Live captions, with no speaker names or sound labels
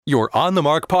Your On the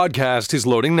Mark podcast is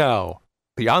loading now.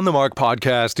 The On the Mark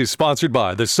podcast is sponsored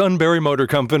by the Sunbury Motor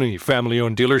Company,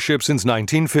 family-owned dealership since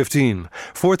 1915,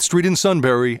 4th Street in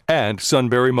Sunbury, and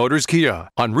Sunbury Motors Kia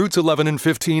on routes 11 and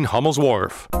 15 Hummel's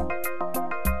Wharf.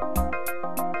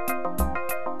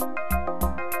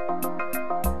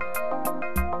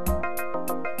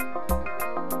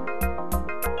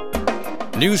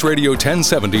 News Radio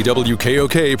 1070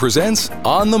 WKOK presents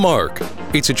On the Mark.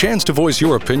 It's a chance to voice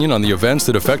your opinion on the events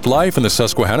that affect life in the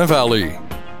Susquehanna Valley.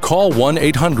 Call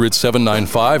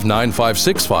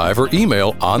 1-800-795-9565 or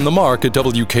email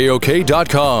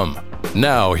onthemark@wkok.com.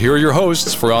 Now, here are your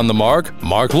hosts for On the Mark,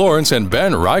 Mark Lawrence and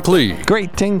Ben Reichley.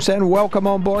 Greetings and welcome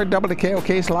on board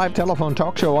WKOK's live telephone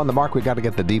talk show. On the Mark, we got to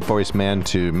get the deep voice man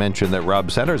to mention that Rob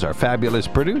Centers, our fabulous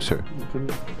producer.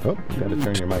 Oh, you got to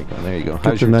turn your mic on. There you go.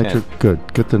 How's your tent? Good.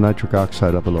 Get the nitric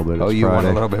oxide up a little bit. Oh, it's you Friday. want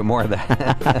a little bit more of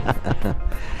that?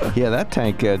 Yeah, that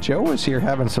tank. Joe was here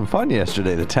having some fun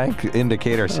yesterday. The tank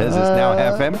indicator says it's now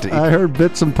half empty. I heard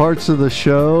bits and parts of the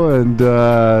show, and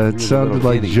it sounded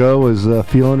like Joe was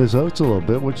feeling his oats a little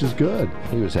bit, which is good.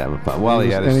 He was having fun. Well,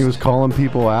 he was calling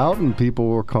people out, and people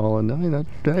were calling.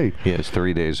 Hey, he has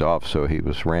 3 days off, so he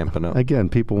was ramping up. Again,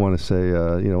 people want to say,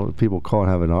 people call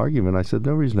and have an argument. I said,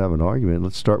 no reason to have an argument.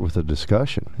 Let's start with a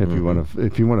discussion. If you want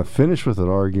to finish with an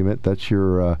argument, that's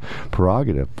your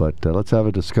prerogative. But let's have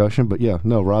a discussion. But yeah,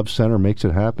 no, Rob Center makes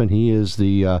it happen. He is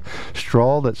the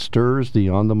straw that stirs the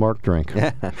On the Mark drink.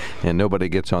 And nobody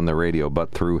gets on the radio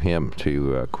but through him,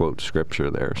 to quote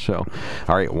scripture there. So,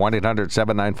 all right,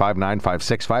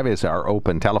 1-800-795-9565 is our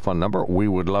open telephone number. We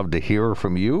would love to hear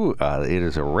from you. It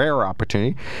is a rare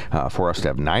opportunity for us to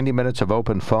have 90 minutes of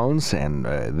open phones, and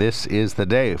this is the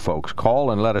day, folks.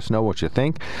 Call and let us know what you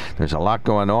think. There's a lot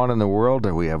going on in the world.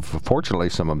 We have, fortunately,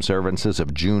 some observances of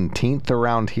Juneteenth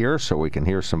around here, so we can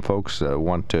hear some folks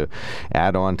want to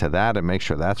add on to that and make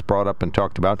sure that's brought up and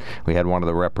talked about. We had one of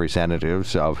the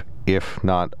representatives of If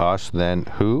Not Us, Then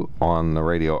Who on the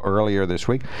radio earlier this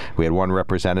week. We had one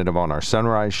representative on our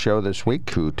Sunrise show this week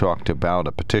who talked about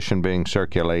a petition being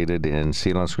circulated in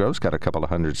Selinsgrove. It's got a couple of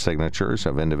hundred signatures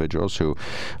of individuals who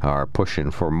are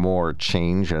pushing for more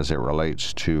change as it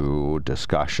relates to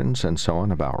discussions and so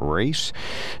on about race.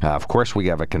 Of course, we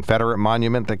have a Confederate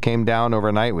monument that came down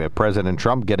overnight. We have President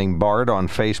Trump getting barred on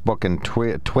Facebook and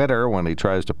Twitter when he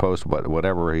tries to post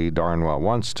whatever he darn well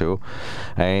wants to.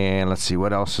 And let's see,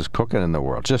 what else is cooking in the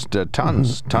world? Just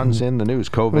tons in the news.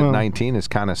 COVID-19 is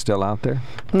kind of still out there.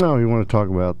 No, you want to talk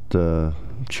about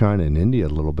China and India a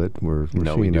little bit. We're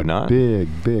seeing a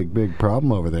big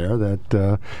problem over there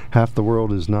that half the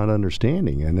world is not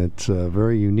understanding, and it's a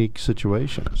very unique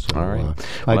situation. So, all right.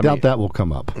 I doubt that will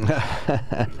come up.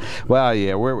 Well,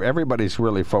 yeah, everybody's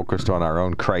really focused on our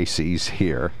own crises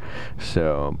here.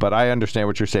 So, but I understand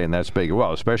what you're saying. That's big.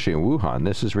 Well, especially in Wuhan,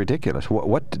 this is ridiculous.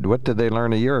 What did they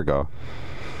learn a year ago?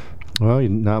 Well,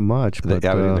 not much. But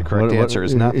the correct answer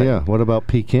is nothing. Yeah. What about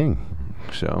Peking?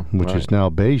 Which is now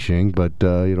Beijing, but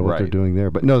what they're doing there.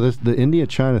 But no, the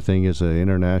India-China thing is an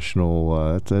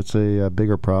international. That's a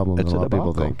bigger problem than a lot of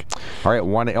people think. All right,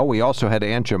 we also had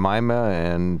Aunt Jemima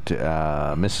and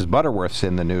Mrs. Butterworth's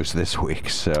in the news this week.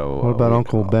 So what about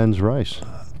Uncle Ben's rice?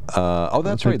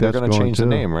 That's right. They're going to change the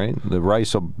name, right? The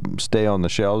rice will stay on the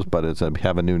shelves, but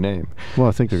have a new name. Well,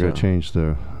 I think they're going to change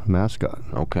the mascot.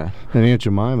 Okay. And Aunt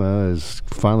Jemima is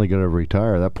finally going to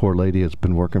retire. That poor lady has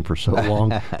been working for so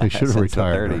long. They should have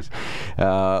retired.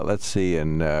 Let's see.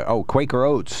 And Quaker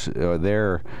Oats,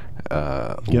 they're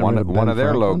one of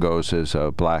their logos is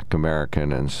a Black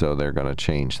American, and so they're going to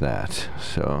change that.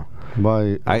 So.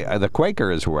 The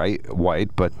Quaker is white,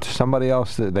 but somebody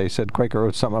else, they said Quaker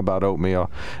Oats, something about oatmeal.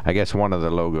 I guess one of the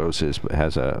logos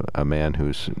has a man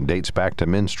who dates back to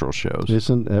minstrel shows.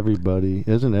 Isn't every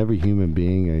human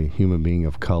being a human being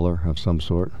of color of some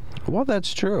sort? Well,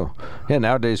 that's true. Yeah,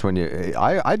 nowadays when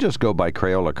I just go by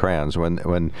Crayola crayons.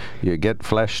 When you get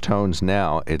flesh tones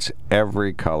now, it's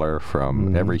every color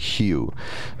from every hue.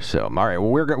 So, all right,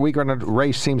 well,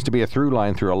 race seems to be a through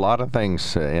line through a lot of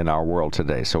things in our world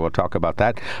today. So we'll talk about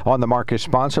that. On the Mark is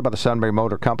sponsored by the Sunbury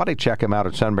Motor Company. Check them out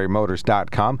at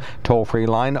sunburymotors.com. Toll-free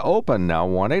line open now,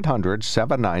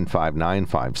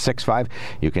 1-800-795-9565.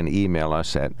 You can email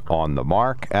us at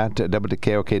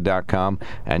onthemark@wkok.com,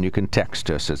 and you can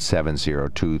text us at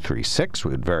 70236.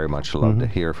 We'd very much love to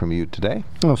hear from you today.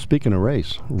 Well, speaking of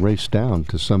race down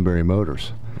to Sunbury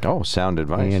Motors. Oh, sound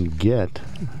advice. And get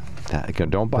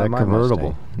Don't buy that my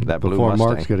convertible. Mustang. That blue before Mustang.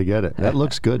 Mark's going to get it. That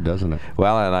looks good, doesn't it?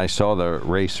 Well, and I saw the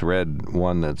race red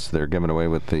one they're giving away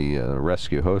with the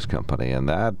Rescue Hose Company, and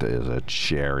that is a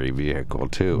cherry vehicle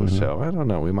too. So I don't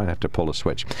know. We might have to pull a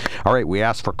switch. All right, we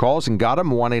asked for calls and got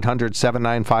them.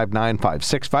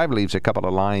 1-800-795-9565 leaves a couple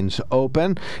of lines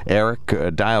open.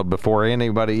 Eric dialed before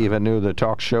anybody even knew the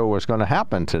talk show was going to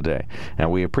happen today,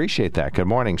 and we appreciate that. Good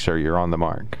morning, sir. You're on the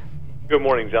mark. Good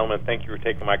morning, gentlemen. Thank you for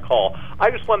taking my call.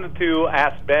 I just wanted to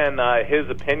ask Ben his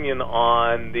opinion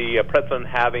on the president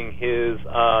having his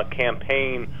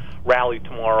campaign rally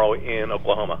tomorrow in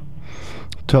Oklahoma.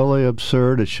 Totally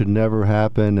absurd. It should never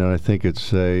happen, and I think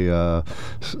it's a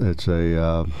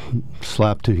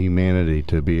slap to humanity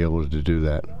to be able to do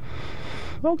that.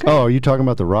 Okay. Oh, are you talking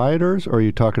about the rioters, or are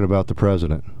you talking about the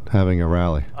president having a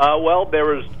rally? Well, there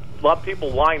was a lot of people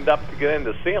lined up to get in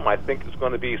to see him. I think it's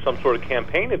going to be some sort of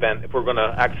campaign event if we're going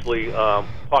to actually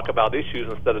talk about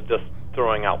issues instead of just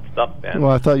throwing out stuff, Ben. Well,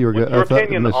 I thought you were. What's your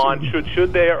opinion on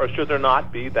should there or should there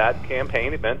not be that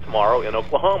campaign event tomorrow in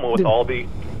Oklahoma with all the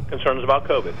concerns about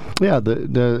COVID? Yeah,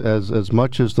 as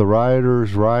much as the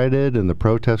rioters rioted and the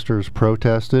protesters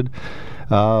protested,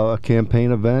 a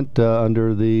campaign event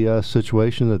under the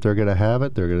situation that they're going to have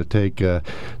it. They're going to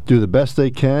do the best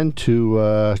they can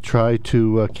to try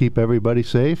to keep everybody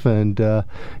safe, and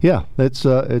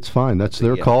it's fine. That's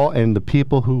their call, and the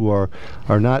people who are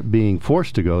not being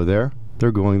forced to go there,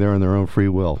 they're going there on their own free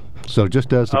will. So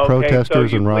just as the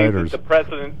protesters and rioters.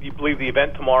 You believe the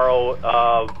event tomorrow,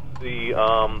 the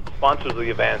sponsors of the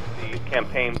event, the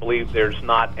campaign, believe there's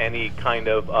not any kind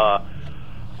of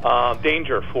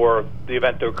danger for the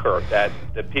event to occur, that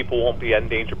people won't be in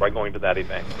danger by going to that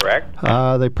event, correct?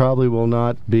 They probably will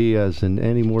not be as in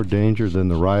any more danger than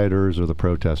the rioters or the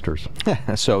protesters.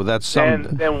 So that's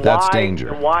that's danger.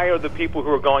 And why are the people who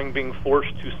are going being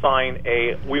forced to sign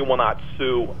a "We will not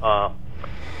sue"?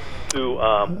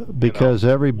 Because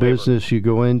every business you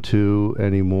go into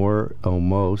anymore,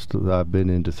 almost, I've been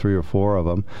into 3 or 4 of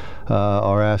them,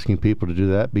 are asking people to do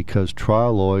that because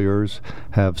trial lawyers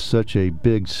have such a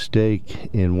big stake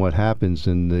in what happens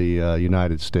in the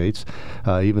United States.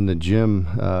 Even the gym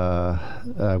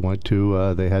I went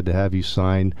to, they had to have you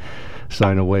sign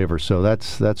a waiver. So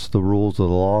that's the rules of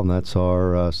the law, and that's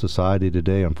our society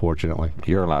today, unfortunately.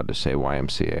 You're allowed to say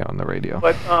YMCA on the radio.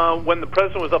 But when the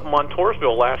president was up in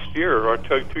Montoursville last year, or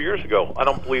 2 years ago, I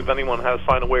don't believe anyone has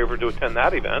signed a waiver to attend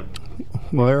that event.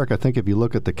 Well, Eric, I think if you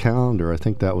look at the calendar, I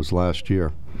think that was last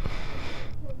year.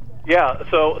 Yeah,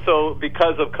 so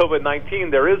because of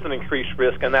COVID-19, there is an increased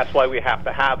risk, and that's why we have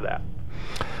to have that.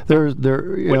 Which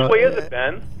way is it,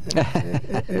 Ben?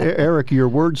 Eric, your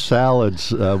word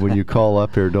salads when you call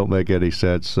up here don't make any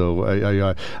sense. So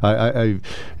it's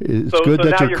good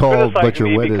that you're called, but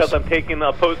your wit is because I'm taking the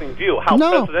opposing view. How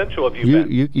presidential have you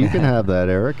been? You can have that,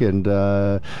 Eric, and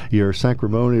your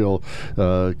sacrimonial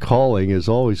calling is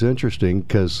always interesting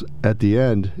because at the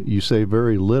end you say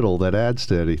very little that adds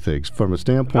to anything. From a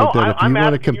standpoint that if you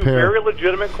want to compare, you a very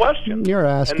legitimate question. You're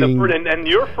asking, and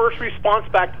your first response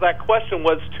back to that question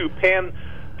was to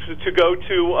go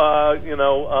to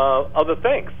other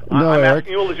things. No, I'm Eric,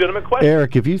 asking you a legitimate question.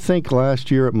 Eric, if you think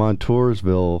last year at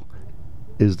Montoursville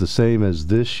is the same as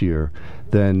this year,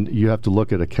 then you have to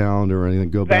look at a calendar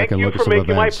and go back and look at some events. Thank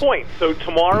you for making my point. So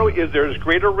tomorrow there's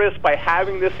greater risk by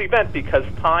having this event because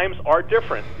times are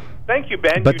different. Thank you,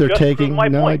 Ben. But you they're taking. My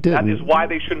no, point. I didn't. That is why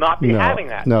they should not be having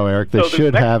that. No, Eric, they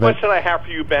should have it. So the next question I have for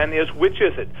you, Ben, is which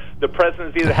is it? The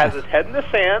president either has his head in the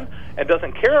sand and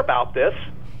doesn't care about this,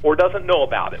 or doesn't know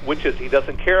about it. Which is he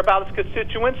doesn't care about his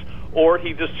constituents, or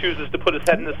he just chooses to put his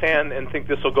head in the sand and think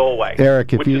this will go away.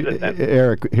 Eric,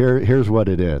 here's what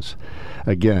it is.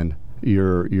 Again,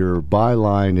 your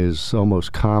byline is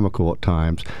almost comical at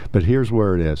times, but here's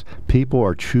where it is. People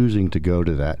are choosing to go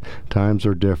to that. Times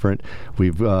are different.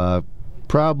 We've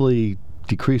probably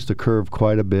decreased the curve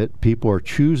quite a bit. People are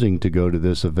choosing to go to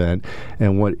this event,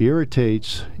 and what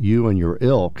irritates you and your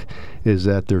ilk is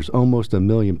that there's almost 1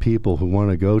 million people who want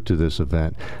to go to this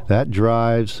event. That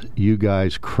drives you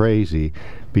guys crazy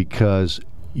because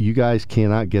you guys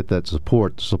cannot get that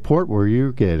support. The support where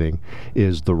you're getting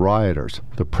is the rioters.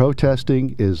 The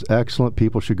protesting is excellent.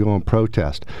 People should go and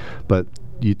protest. But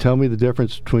you tell me the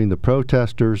difference between the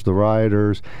protesters, the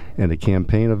rioters, and a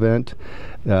campaign event,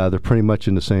 they're pretty much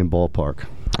in the same ballpark.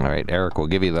 All right, Eric, we'll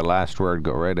give you the last word.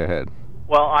 Go right ahead.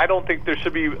 Well, I don't think there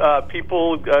should be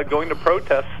people going to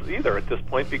protests either at this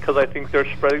point because I think they're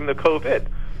spreading the COVID.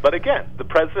 But again, the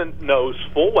president knows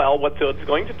full well what it's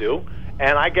going to do,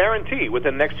 and I guarantee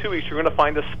within the next 2 weeks you're going to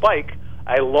find a spike,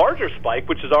 a larger spike,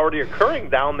 which is already occurring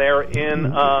down there in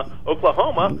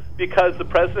Oklahoma because the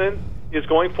president is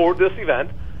going forward this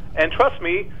event, And trust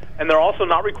me, and they're also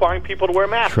not requiring people to wear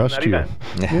masks Trust in that you.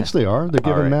 event. Yes, they are. They're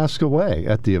giving masks away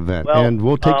at the event, Well, and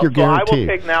we'll take your So I guarantee. will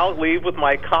take now leave with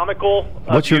my comical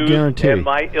What's your views guarantee? and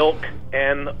my ilk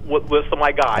and with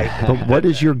my guys. But what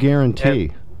is your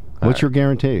guarantee? What's your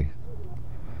guarantee?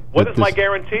 What That is my this-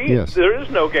 guarantee? Yes. There is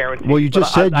no guarantee. Well, you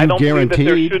just But said I you don't believe that there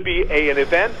guaranteed- should be an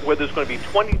event where there's going to be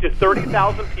 20 to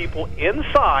 30,000 people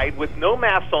inside with no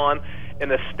masks on in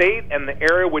the state and the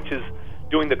area which is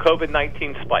doing the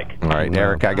COVID-19 spike. All right,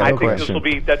 Eric, I got I a think this question. will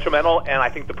be detrimental, and I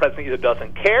think the president either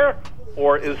doesn't care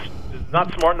or is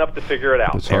not smart enough to figure it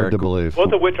out. It's hard Eric, to believe.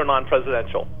 Both of which are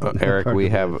non-presidential. Eric, Hard we to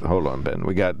have, hold on, Ben.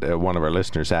 We got one of our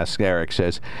listeners asked, Eric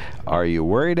says, are you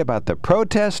worried about the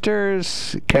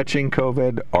protesters catching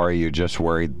COVID, or are you just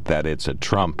worried that it's a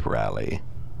Trump rally?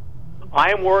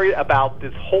 I am worried about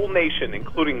this whole nation,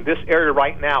 including this area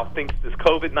right now, thinks this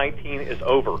COVID-19 is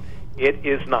over. It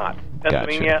is not.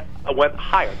 Pennsylvania went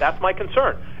higher. That's my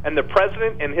concern. And the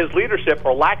president and his leadership,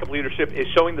 or lack of leadership, is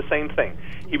showing the same thing.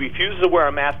 He refuses to wear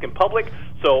a mask in public,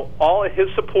 so all of his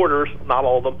supporters, not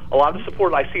all of them, a lot of the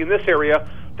supporters I see in this area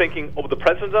thinking, oh, the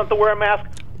president doesn't have to wear a mask,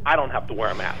 I don't have to wear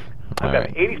a mask. I've got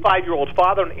an 85-year-old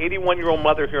father and an 81-year-old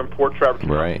mother here in Port Trevorton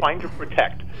I'm trying to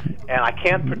protect. And I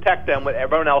can't protect them when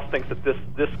everyone else thinks that this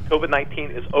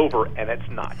COVID-19 is over, and it's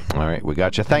not. All right, we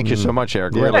got you. Thank you so much,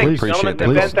 Eric. Yeah, Really please, appreciate Gentlemen, that.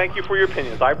 and Ben, Please. thank you for your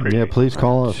opinions. I appreciate Yeah, it. please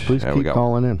call us. Please There we keep go.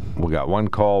 calling in. We got one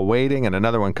call waiting and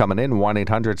another one coming in,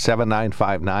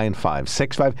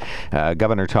 1-800-795-9565.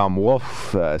 Governor Tom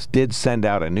Wolf did send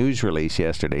out a news release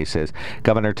yesterday. He says,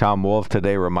 Governor Tom Wolf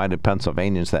today reminded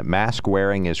Pennsylvanians that mask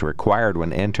wearing is required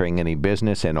when entering any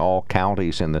business in all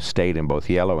counties in the state in both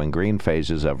yellow and green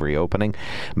phases of reopening.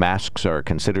 Masks are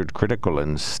considered critical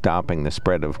in stopping the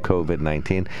spread of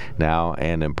COVID-19 now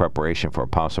and in preparation for a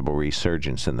possible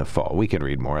resurgence in the fall. We can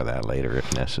read more of that later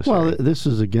if necessary. Well, this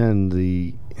is again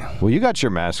the. Well, you got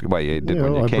your mask. Well, you did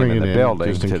when you I came bring in it the building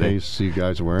just in today. case you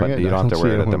guys are wearing But it. you don't have to I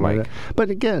wear it see at the anyone wearing mic. it. But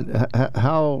again,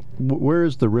 where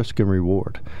is the risk and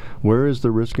reward? Where is the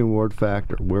risk and reward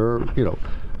factor? Where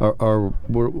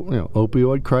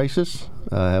opioid crisis?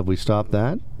 Have we stopped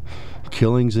that?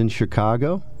 Killings in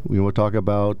Chicago. We want to talk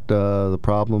about the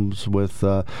problems with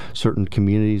certain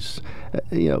communities.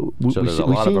 So there's a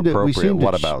lot of appropriate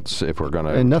whatabouts if we're going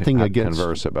to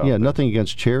converse about it. Nothing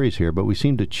against cherries here, but we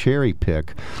seem to cherry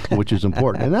pick, which is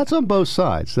important. And that's on both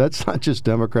sides. That's not just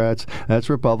Democrats. That's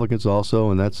Republicans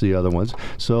also, and that's the other ones.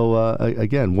 So,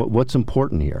 again, what's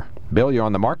important here? Bill, you're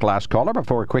on the mark. Last caller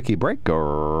before a quickie break. Go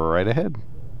right ahead.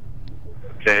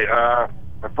 Okay,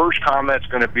 my first comment's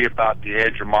going to be about the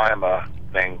Aunt Jemima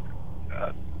thing.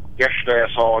 Yesterday I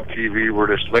saw on TV where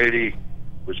this lady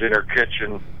was in her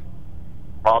kitchen,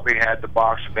 probably had the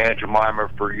box of Aunt Jemima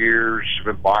for years, she's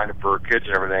been buying it for her kids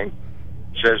and everything,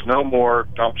 says no more,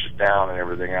 dumps it down and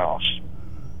everything else.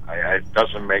 It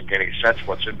doesn't make any sense.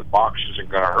 What's in the box isn't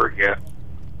going to hurt you.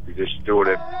 You're just doing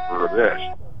it for this.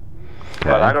 Okay.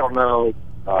 But I don't know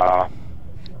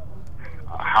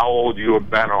how old you and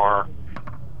Ben are.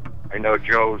 I know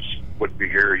Joe's would be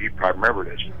here. He probably remember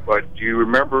this. But do you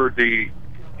remember the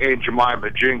Aunt Jemima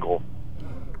jingle?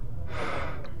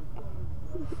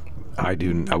 I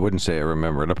do. I wouldn't say I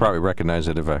remember it. I probably recognize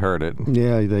it if I heard it.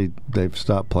 Yeah, they've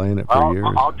stopped playing it for years.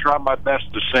 I'll try my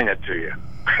best to sing it to you.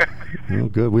 Oh,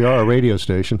 good. We are a radio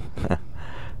station.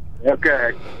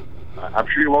 Okay. I'm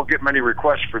sure you won't get many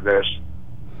requests for this,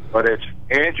 but it's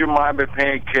Aunt Jemima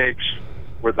pancakes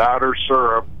without her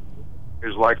syrup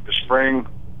is like the spring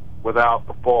without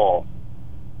the fall.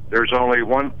 There's only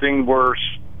one thing worse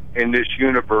in this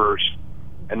universe,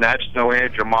 and that's no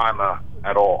Aunt Jemima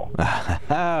at all.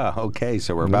 Okay,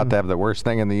 so we're about to have the worst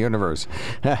thing in the universe.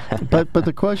 But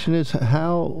the question is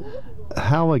how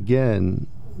again,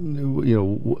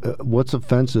 what's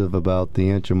offensive about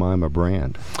the Aunt Jemima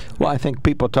brand? Well, I think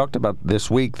people talked about this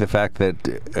week the fact that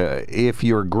if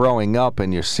you're growing up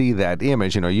and you see that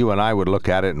image, you and I would look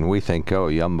at it and we think, oh,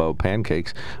 Yumbo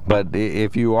pancakes. But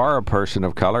if you are a person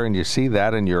of color and you see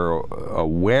that and you're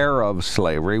aware of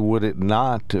slavery, would it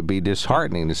not be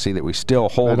disheartening to see that we still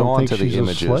hold on to the images? I don't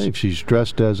think she's a slave. She's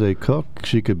dressed as a cook.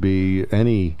 She could be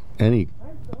any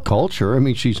culture. I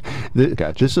mean,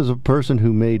 this is a person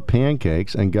who made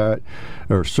pancakes and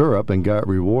or syrup and got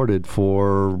rewarded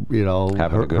for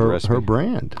having a good recipe. Her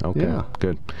brand. Okay, yeah,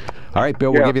 good. All right,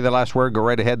 Bill, we'll give you the last word. Go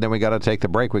right ahead. Then we got to take the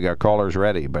break. We got callers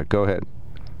ready, but go ahead.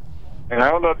 And I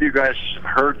don't know if you guys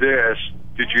heard this.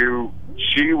 Did you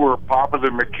see where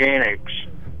Popular Mechanics,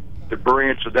 the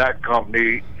brilliance of that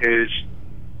company, is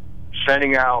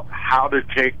sending out how to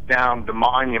take down the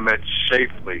monuments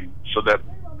safely so that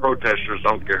protesters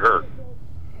don't get hurt?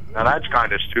 Now that's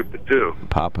kind of stupid too.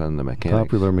 Papa and the Mechanics.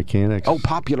 Popular Mechanics. Oh,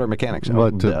 Popular Mechanics.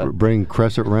 What, bring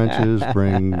crescent wrenches,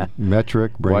 bring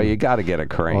metric, bring... Well, you got to get a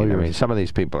crane. I mean, some of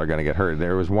these people are going to get hurt.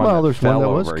 There was one that fell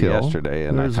over yesterday.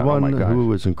 And there's one who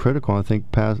was in critical, I think,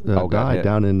 died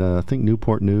down in, I think,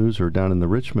 Newport News or down in the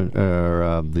Richmond,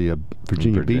 or the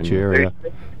Virginia Beach area.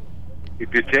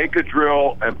 If you take a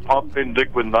drill and pump in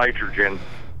liquid nitrogen,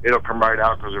 it'll come right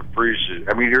out because it freezes.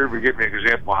 I mean, you're give me an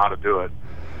example of how to do it.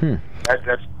 That's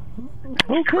okay.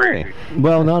 Crazy.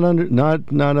 Well,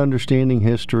 not understanding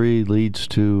history leads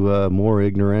to more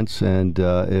ignorance, and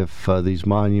if these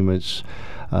monuments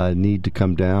need to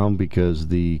come down because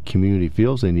the community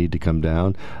feels they need to come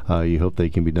down, you hope they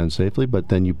can be done safely, but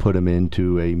then you put them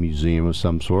into a museum of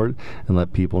some sort and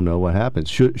let people know what happens.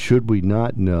 Should we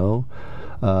not know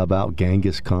about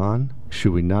Genghis Khan?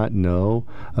 Should we not know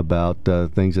about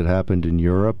things that happened in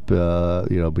Europe,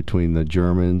 between the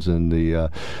Germans and the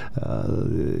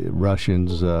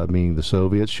Russians, meaning the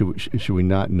Soviets? Should we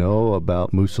not know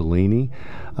about Mussolini?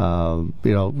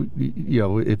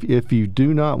 If you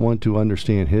do not want to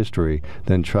understand history,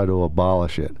 then try to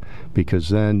abolish it, because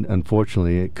then,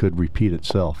 unfortunately, it could repeat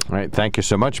itself. All right. Thank you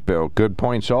so much, Bill. Good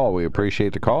points all. We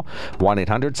appreciate the call.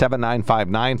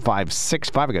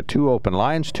 1-800-795-9565. We got 2 open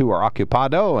lines. 2 are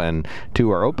occupado and 2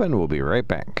 are open. We'll be right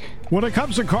back. When it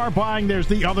comes to car buying, there's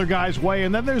the other guy's way,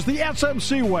 and then there's the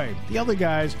SMC way. The other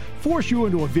guys force you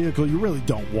into a vehicle you really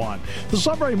don't want. The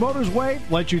Sunbury Motors way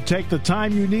lets you take the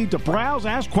time you need to browse,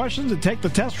 ask questions, and take the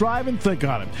test drive and think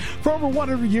on it. For over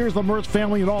 100 years, the Mertz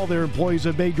family and all their employees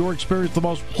have made your experience the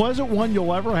most pleasant one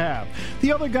you'll ever have.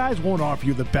 The other guys won't offer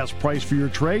you the best price for your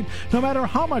trade, no matter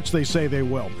how much they say they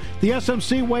will. The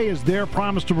SMC way is their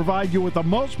promise to provide you with the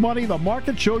most money the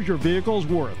market shows your vehicle is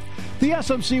worth. The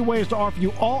SMC way is to offer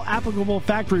you all applicable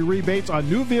factory rebates on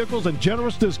new vehicles and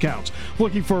generous discounts.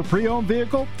 Looking for a pre-owned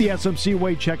vehicle? The SMC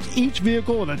way checks each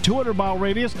vehicle in a 200-mile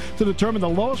radius to determine the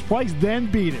lowest price, then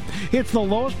beat it. It's the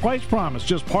lowest price promise,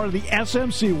 just part of the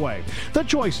SMC way. The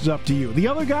choice is up to you, the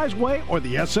other guy's way or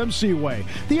the SMC way.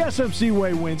 The SMC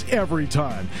way wins every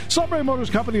time. Sunbury Motors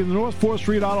Company in the North 4th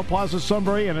Street Auto Plaza,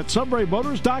 Sunbury, and at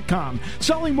sunburymotors.com.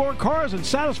 Selling more cars and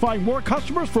satisfying more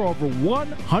customers for over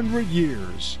 100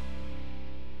 years.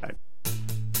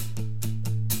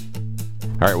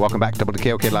 All right, welcome back to the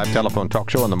KOK Live Telephone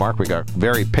Talk Show on the Mark. We got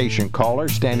very patient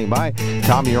callers standing by.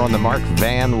 Tom, you're on the mark.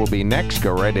 Van will be next.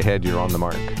 Go right ahead. You're on the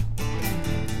mark.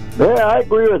 Yeah, I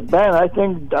agree with Ben. I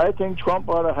think Trump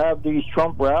ought to have these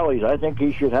Trump rallies. I think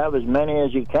he should have as many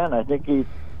as he can. I think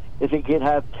if he could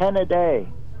have 10 a day,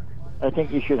 I think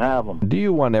he should have them. Do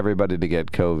you want everybody to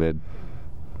get COVID?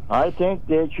 I think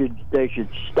they should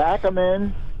stack them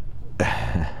in.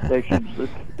 They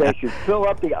should fill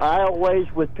up the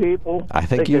aisleways with people. I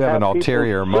think you have an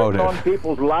ulterior motive. On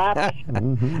people's laps.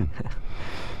 And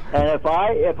if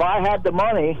I had the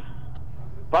money,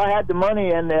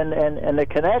 and the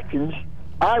connections,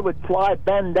 I would fly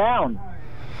Ben down.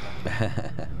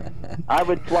 I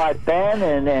would fly Ben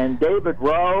and David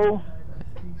Rowe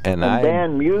and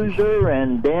Dan Muser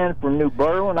and Dan from New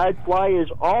Berlin. I'd fly us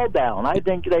all down. I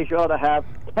think they ought to have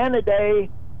 10 a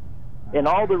day in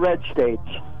all the red states.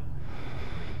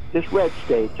 Just red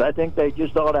states. I think they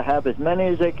just ought to have as many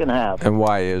as they can have. And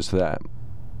why is that?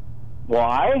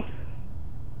 Why?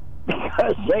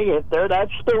 Because if they're that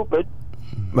stupid,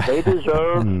 they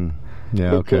deserve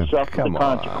to suffer the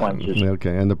consequences.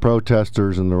 Okay, and the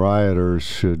protesters and the rioters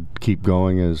should keep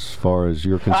going as far as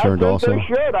you're concerned also? I think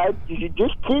they should. You should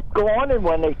just keep going, and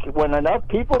when enough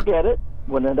people get it,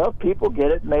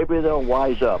 maybe they'll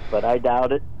wise up, but I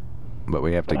doubt it. But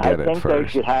we have to get it first. I think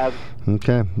they should have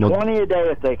 20 a day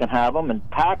if they can have them, and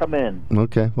pack them in.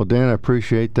 Okay. Well, Dan, I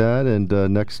appreciate that. And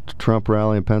next Trump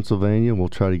rally in Pennsylvania, we'll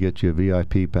try to get you a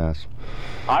VIP pass.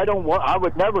 I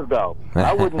would never go.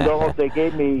 I wouldn't go if they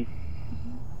gave me.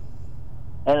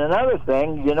 And another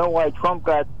thing, you know why Trump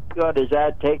got his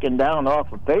ad taken down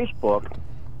off of Facebook?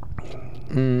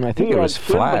 I think it was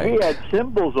flagged. He had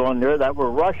symbols on there that were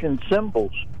Russian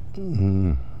symbols.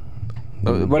 Mm-hmm.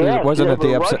 Wasn't it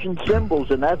the Russian symbols,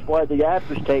 and that's why the ad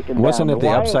was taken down. Wasn't it the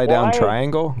upside-down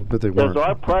triangle? But they weren't. Does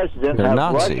our president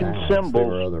have Russian symbols they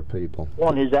were other people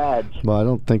on his ads? Well, I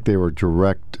don't think they were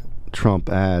direct Trump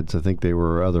ads. I think they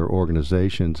were other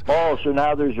organizations. Oh, so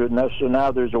now there's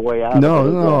a way out.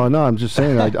 No. I'm just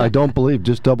saying. I don't believe.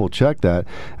 Just double check that.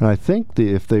 And I think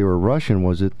if they were Russian,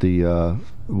 was it the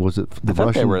Russian? I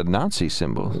thought they were Nazi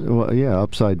symbols. Well, yeah,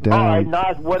 upside down.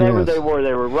 Whatever they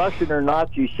were Russian or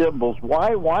Nazi symbols. Why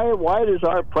does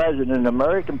our president,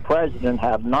 American president,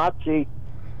 have Nazi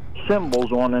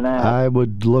symbols on an ad. I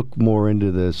would look more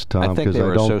into this, Tom, because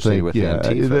I don't think. With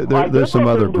there's some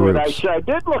other groups. I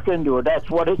did look into it. That's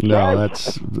what it says. No,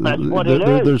 that's what it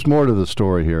is. There's more to the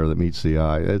story here that meets the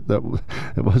eye.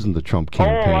 It wasn't the Trump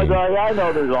campaign. Oh, I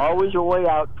know. There's always a way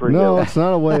out for you. No, it's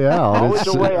not a way out. Always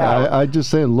a way out. I just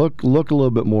saying, look a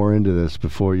little bit more into this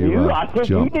before you. I think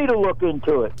jump. You need to look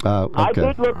into it. Okay. I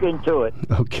did look into it.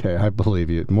 Okay, I believe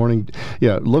you.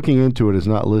 Looking into it is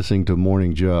not listening to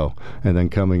Morning Joe and then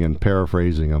coming and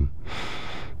paraphrasing him.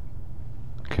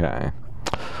 Okay.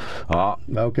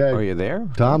 Okay. Are you there?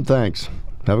 Tom, thanks.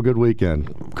 Have a good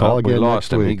weekend. Call again we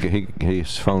lost next him. week.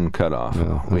 His phone cut off.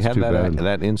 We had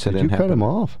that incident. Did you cut him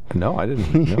off? No, I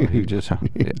didn't. No, he just.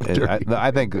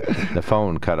 I think the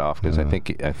phone cut off because I think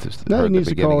he heard the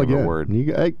beginning of a word.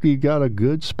 You got a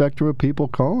good spectrum of people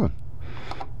calling.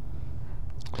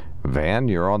 Van,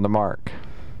 you're on the mark.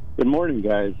 Good morning,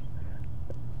 guys.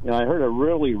 I heard a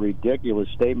really ridiculous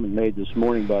statement made this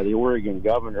morning by the Oregon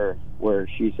governor where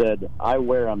she said, "I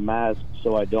wear a mask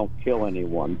so I don't kill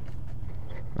anyone."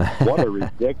 What a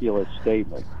ridiculous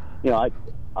statement.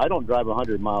 I don't drive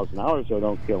 100 miles an hour so I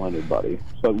don't kill anybody.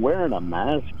 So wearing a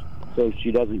mask so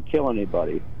she doesn't kill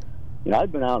anybody.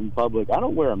 I've been out in public. I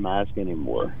don't wear a mask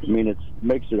anymore. It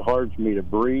makes it hard for me to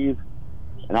breathe.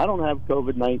 And I don't have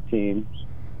COVID-19.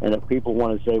 And if people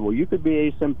want to say, well, you could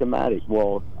be asymptomatic.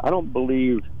 Well, I don't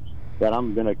believe that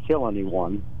I'm going to kill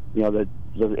anyone. The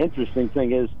interesting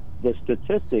thing is the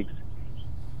statistics,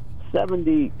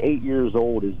 78 years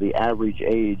old is the average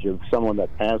age of someone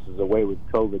that passes away with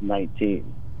COVID-19.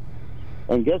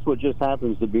 And guess what just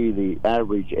happens to be the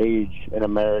average age in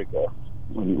America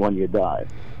when you die?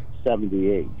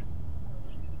 78.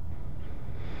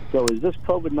 So is this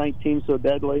COVID-19 so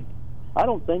deadly? I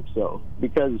don't think so,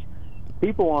 because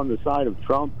people on the side of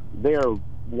Trump, they are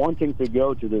wanting to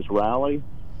go to this rally,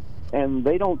 and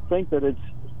they don't think that it's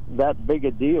that big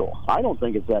a deal. I don't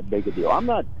think it's that big a deal. I'm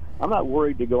not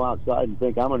worried to go outside and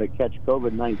think I'm going to catch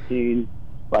COVID-19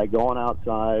 by going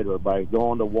outside or by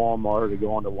going to Walmart or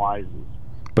going to Wise's.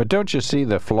 But don't you see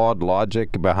the flawed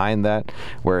logic behind that,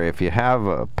 where if you have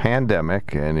a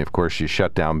pandemic and, of course, you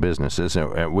shut down businesses,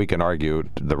 and we can argue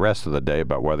the rest of the day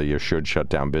about whether you should shut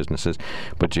down businesses,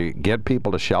 but you get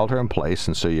people to shelter in place,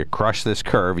 and so you crush this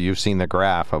curve. You've seen the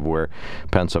graph of where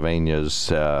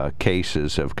Pennsylvania's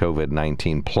cases of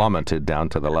COVID-19 plummeted down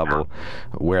to the level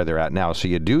where they're at now. So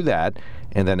you do that,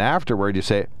 and then afterward you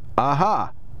say,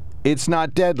 aha, it's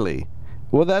not deadly.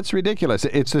 Well, that's ridiculous.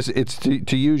 It's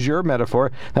to use your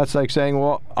metaphor, that's like saying,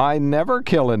 well, I never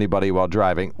kill anybody while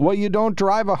driving. Well, you don't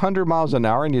drive 100 miles an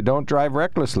hour and you don't drive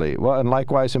recklessly. Well, and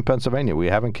likewise in Pennsylvania, we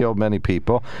haven't killed many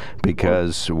people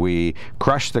because we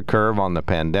crushed the curve on the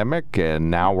pandemic,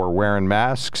 and now we're wearing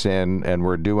masks and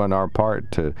we're doing our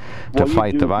part to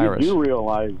fight the virus. You do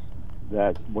realize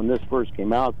that when this first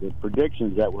came out, the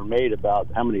predictions that were made about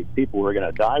how many people were going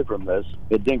to die from this,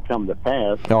 it didn't come to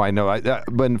pass. No, I know.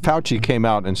 When Fauci came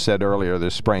out and said earlier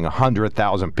this spring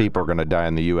 100,000 people are going to die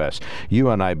in the U.S., you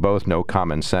and I both know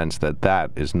common sense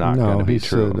that is not going to be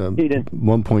true. No, he said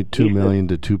 1.2 million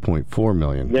to 2.4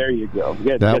 million. There you go.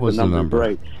 That was the number.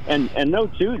 Right. And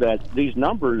note, too, that these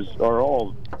numbers are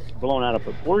all blown out of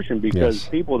proportion because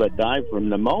people that die from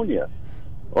pneumonia,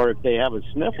 or if they have a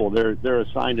sniffle, they're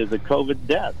assigned as a COVID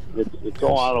death. It's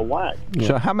all out of whack. Yeah.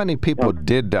 So how many people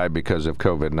did die because of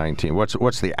COVID-19?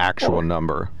 What's the actual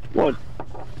number? Well,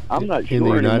 I'm not sure. In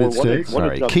the United States?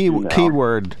 Sorry,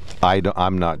 keyword,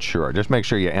 I'm not sure. Just make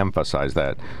sure you emphasize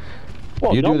that.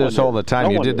 Well, you do this all the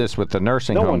time. You did knows. this with the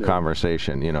nursing home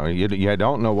conversation. You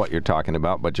don't know what you're talking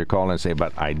about, but you call and say,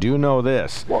 but I do know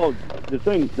this. Well, the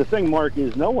thing, Mark,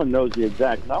 is no one knows the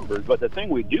exact numbers, but the thing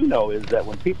we do know is that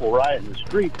when people riot in the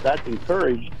streets, that's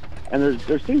encouraged, and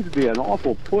there seems to be an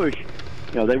awful push.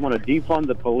 They want to defund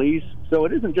the police. So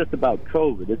it isn't just about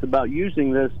COVID. It's about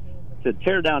using this to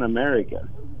tear down America.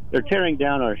 They're tearing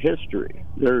down our history.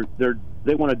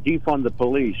 They want to defund the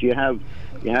police. You have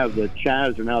the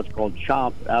Chaz, or now it's called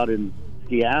CHOP, out in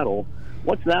Seattle.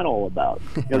 What's that all about?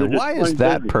 Why is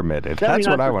that permitted? That's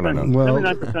what I want to know. Well,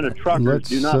 79% of truckers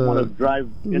do not want to drive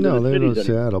into the cities. No, they don't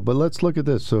Seattle. But let's look at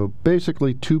this. So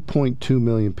basically 2.2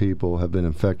 million people have been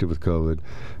infected with COVID.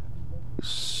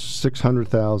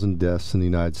 600,000 deaths in the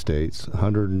United States,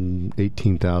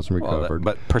 118,000 recovered.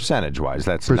 But percentage-wise,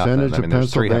 that's percentage nothing. Of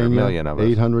Pennsylvania, 300 million of us.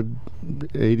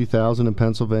 880,000 in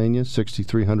Pennsylvania,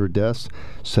 6,300 deaths,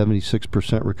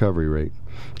 76% recovery rate.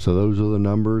 So those are the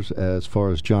numbers as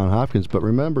far as Johns Hopkins. But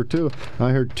remember, too,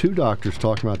 I heard two doctors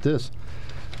talking about this.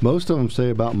 Most of them say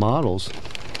about models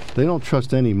they don't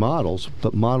trust any models,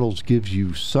 but models gives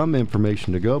you some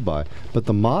information to go by. But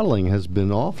the modeling has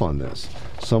been off on this,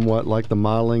 somewhat like the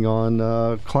modeling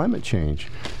on climate change.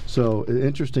 So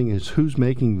interesting is who's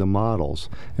making the models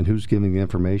and who's giving the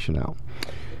information out.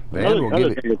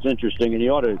 Another thing that's interesting, and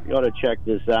you ought to check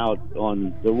this out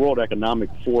on the World Economic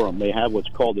Forum. They have what's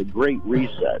called the Great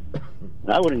Reset. And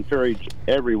I would encourage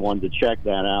everyone to check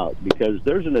that out, because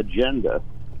there's an agenda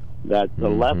that the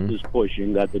left is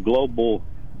pushing, that the global,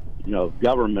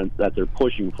 government that they're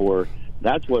pushing for.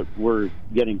 That's what we're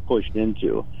getting pushed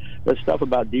into. The stuff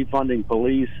about defunding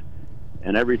police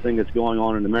and everything that's going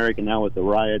on in America now with the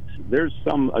riots, there's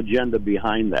some agenda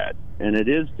behind that, and it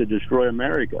is to destroy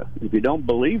America. If you don't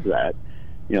believe that,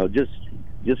 just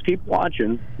keep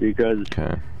watching, because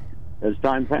as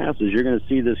time passes, you're going to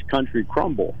see this country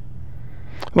crumble.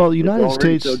 Well, the United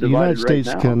States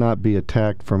cannot be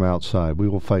attacked from outside. We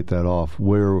will fight that off.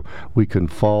 Where we can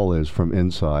fall is from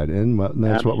inside, and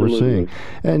that's what we're seeing.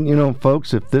 And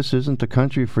folks, if this isn't the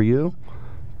country for you,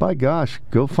 by gosh,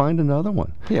 go find another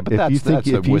one. Yeah, but that's the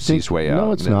wussy's way out.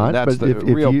 No, it's not. That's but the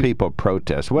real people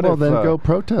protest. Then go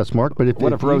protest, Mark. But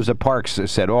what if Rosa Parks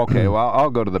said, "Okay, well, I'll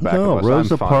go to the back of the bus.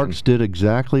 Rosa Parks did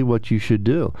exactly what you should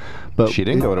do, but she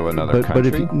didn't go to another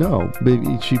country.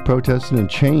 But she protested and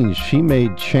changed. She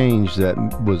made change that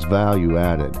was value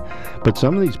added. But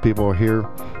some of these people are here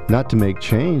not to make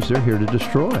change; they're here to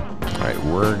destroy. All right,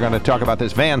 we're going to talk about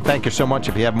this. Van, thank you so much.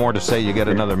 If you have more to say, you get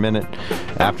another minute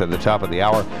after the top of the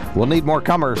hour. We'll need more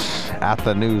comers at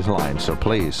the news line, so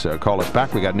please call us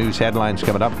back. We got news headlines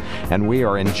coming up, and we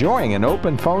are enjoying an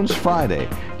Open Phones Friday.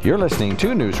 You're listening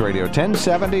to News Radio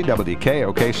 1070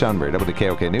 WKOK Sunbury.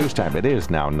 WKOK News Time. It is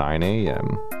now 9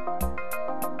 a.m.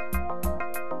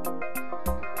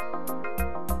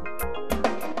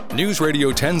 News Radio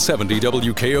 1070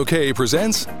 WKOK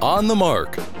presents On the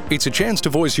Mark. It's a chance to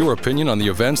voice your opinion on the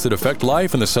events that affect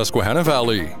life in the Susquehanna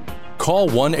Valley. Call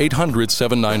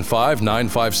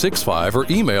 1-800-795-9565 or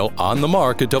email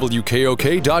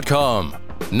onthemark@wkok.com.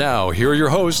 Now, here are your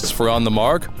hosts for On the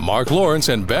Mark, Mark Lawrence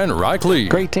and Ben Reichley.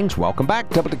 Greetings. Welcome back.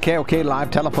 WKOK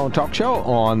Live Telephone Talk Show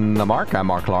On the Mark. I'm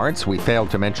Mark Lawrence. We failed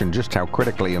to mention just how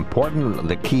critically important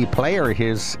the key player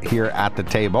is here at the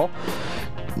table.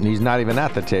 He's not even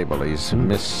at the table. He's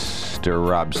Mr.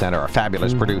 Rob Center, our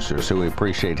fabulous producer, so we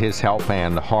appreciate his help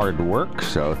and hard work.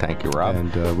 So thank you, Rob.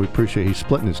 And we appreciate he's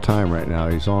splitting his time right now.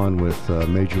 He's on with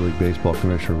Major League Baseball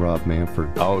Commissioner Rob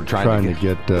Manfred. Trying to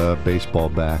get baseball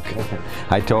back.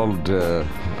 I told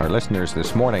our listeners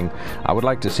this morning I would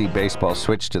like to see baseball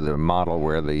switch to the model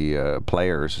where the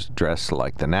players dress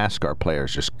like the NASCAR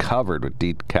players, just covered with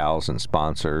decals and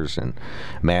sponsors and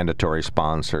mandatory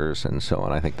sponsors and so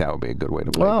on. I think that would be a good way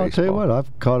to play baseball. I'll tell you what,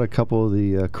 I've caught a couple of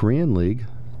the Korean League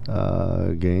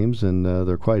games, and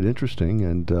they're quite interesting,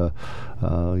 and a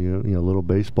little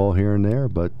baseball here and there.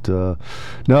 But I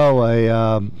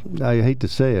hate to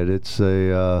say it, it's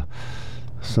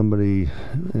somebody,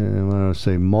 I want to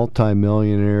say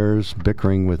multi-millionaires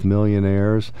bickering with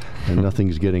millionaires, and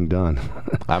nothing's getting done.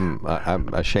 I'm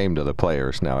ashamed of the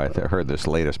players now. I heard this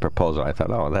latest proposal. I thought,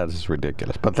 that is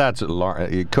ridiculous. But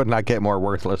you could not get more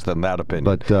worthless than that opinion.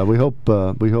 But we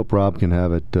hope Rob can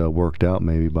have it worked out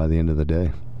maybe by the end of the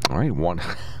day. All right,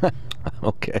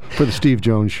 okay. For the Steve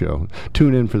Jones Show.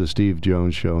 Tune in for the Steve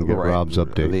Jones Show and get Rob's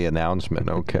update. The announcement,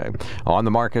 okay. On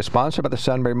the Mark is sponsored by the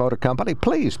Sunbury Motor Company.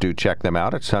 Please do check them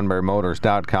out at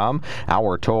sunburymotors.com.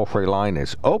 Our toll-free line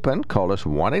is open. Call us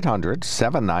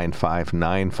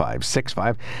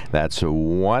 1-800-795-9565. That's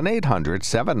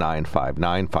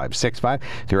 1-800-795-9565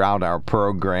 throughout our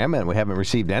program. And we haven't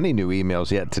received any new emails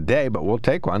yet today, but we'll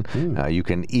take one. You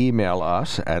can email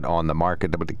us at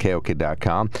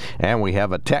onthemark@wkok.com. And we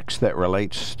have a text that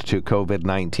relates to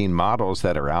COVID-19 models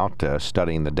that are out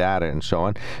studying the data and so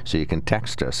on. So you can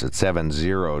text us at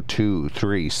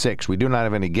 70236. We do not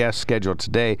have any guests scheduled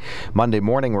today. Monday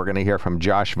morning, we're going to hear from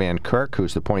Josh Van Kirk,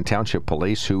 who's the Point Township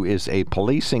Police, who is a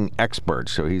policing expert.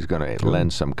 So he's going to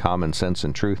lend some common sense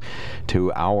and truth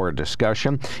to our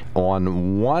discussion.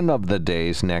 On one of the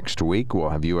days next week, we'll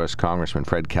have U.S. Congressman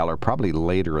Fred Keller, probably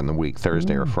later in the week.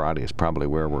 Thursday or Friday is probably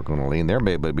where we're going to lean there.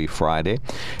 Maybe it'll be Friday.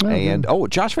 And,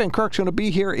 Josh Van Kirk's going to be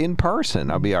here in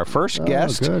person. I'll be our first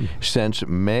guest since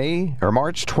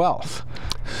March 12th.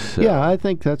 So. Yeah, I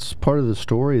think that's part of the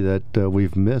story that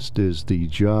we've missed is the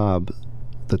job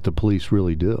that the police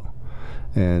really do.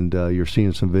 And you're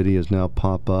seeing some videos now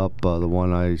pop up. The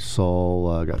one I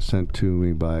saw got sent to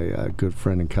me by a good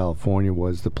friend in California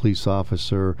was the police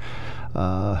officer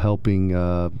helping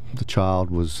the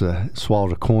child was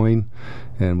swallowed a coin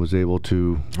and was able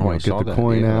to get the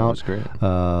coin out. That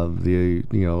was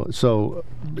great. So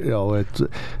it's,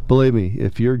 believe me,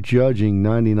 if you're judging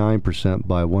 99%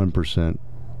 by 1%,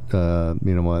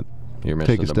 you know what? You're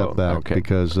missing take a step back, okay.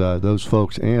 Because those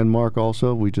folks, and Mark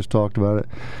also, we just talked about it,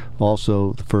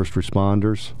 also the first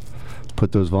responders,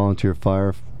 put those volunteer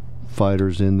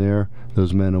firefighters in there,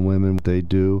 those men and women, what they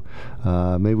do.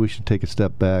 Maybe we should take a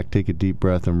step back, take a deep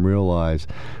breath, and realize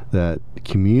that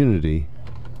community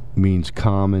means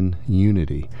common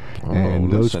unity, and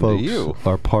those folks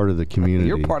are part of the community.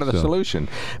 You're part of the solution.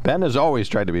 Ben has always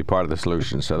tried to be part of the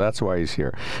solution, so that's why he's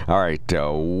here. All right,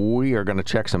 we are going to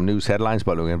check some news headlines,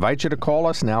 but we invite you to call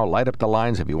us now. Light up the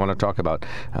lines if you want to talk about,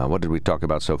 what did we talk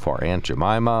about so far? Aunt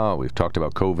Jemima, we've talked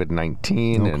about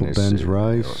COVID-19. Uncle Ben's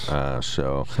rice.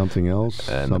 So something else.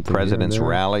 And something the president's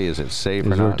rally, is it safe or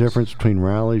not? Is there a difference between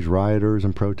rallies, rioters,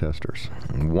 and protesters?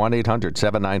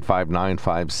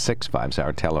 1-800-795-9565 is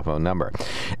our telephone number.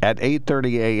 At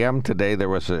 8:30 a.m. today, there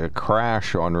was a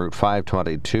crash on Route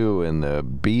 522 in the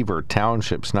Beaver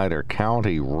Township, Snyder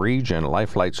County region.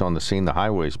 Life flight's on the scene. The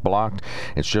highway's blocked.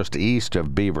 It's just east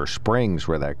of Beaver Springs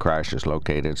where that crash is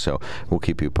located, so we'll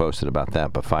keep you posted about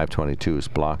that. But 522 is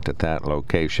blocked at that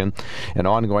location. And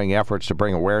ongoing efforts to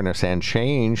bring awareness and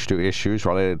change to issues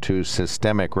related to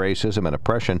systemic racism and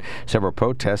oppression. Several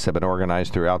protests have been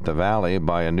organized throughout the valley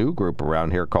by a new group around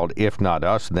here called If Not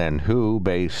Us, Then Who,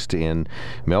 based in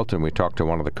Milton. We talked to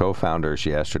one of the co-founders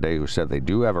yesterday who said they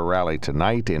do have a rally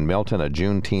tonight in Milton, a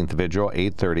Juneteenth vigil,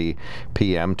 8:30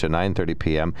 p.m. to 9:30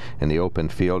 p.m. in the open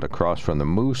field across from the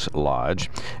Moose Lodge.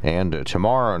 And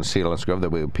tomorrow in Selinsgrove, there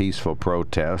will be a peaceful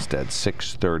protest at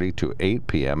 6:30 to 8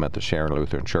 p.m. at the Sharon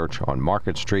Lutheran Church on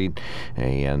Market Street.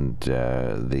 And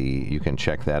you can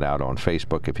check that out on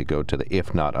Facebook if you go to the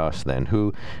If Not Us, Then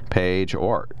Who page,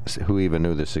 or who even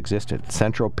knew this existed.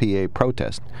 Central PA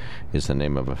Protest is the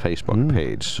name of a Facebook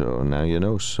page. So now you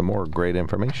know some more great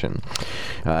information.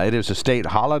 It is a state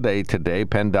holiday today.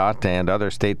 PennDOT and other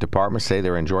state departments say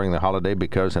they're enjoying the holiday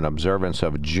because in observance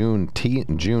of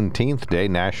Juneteenth Day,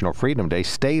 National Freedom Day,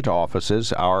 state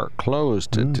offices are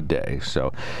closed today.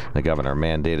 So the governor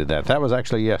mandated that. That was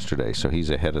actually yesterday, so he's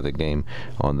ahead of the game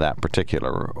on that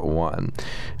particular one.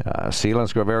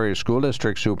 Selinsgrove Area School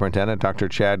District Superintendent Dr.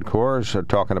 Chad Kors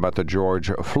talking about the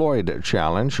George Floyd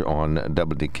Challenge on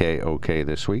WKOK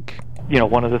this week.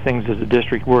 One of the things as a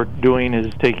district we're doing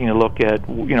is taking a look at,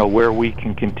 where we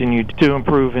can continue to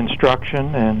improve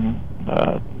instruction and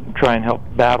try and help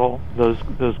battle those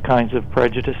kinds of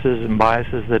prejudices and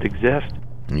biases that exist.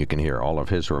 You can hear all of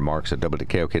his remarks at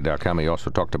WKOK.com. He also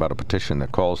talked about a petition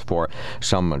that calls for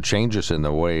some changes in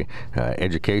the way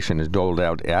education is doled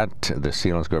out at the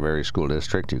Selinsgrove Area School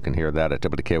District. You can hear that at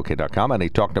WKOK.com. And he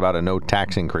talked about a no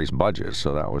tax increase budget,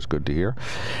 so that was good to hear.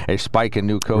 A spike in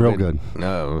new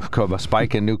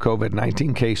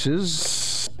COVID-19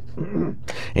 cases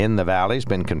in the valley has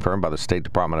been confirmed by the State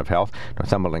Department of Health.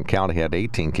 Northumberland County had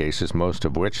 18 cases, most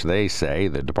of which they say,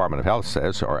 the Department of Health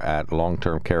says, are at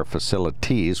long-term care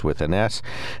facilities with an S.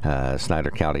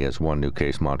 Snyder County has one new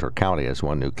case. Montour County has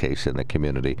one new case in the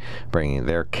community, bringing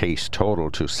their case total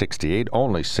to 68.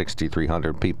 Only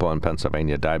 6,300 people in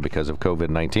Pennsylvania died because of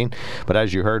COVID-19. But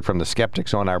as you heard from the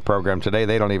skeptics on our program today,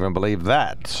 they don't even believe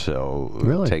that.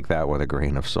 So take that with a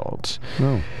grain of salt.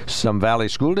 No. Some valley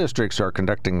school districts are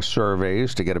conducting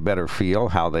surveys to get a better feel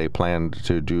how they plan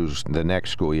to do the next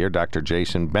school year. Dr.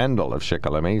 Jason Bendel of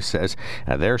Shikellamy says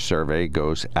their survey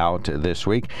goes out this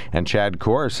week, and Chad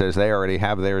Kors says they already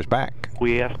have theirs back.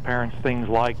 We ask parents things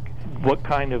like, what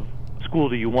kind of school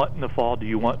do you want in the fall? Do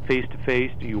you want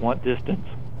face-to-face? Do you want distance?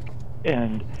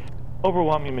 And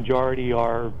overwhelming majority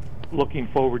are looking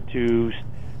forward to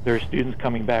their students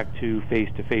coming back to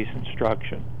face-to-face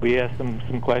instruction. We asked them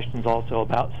some questions also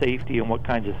about safety and what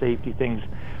kinds of safety things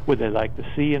would they like to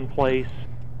see in place.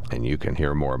 And you can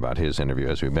hear more about his interview,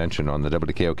 as we mentioned, on the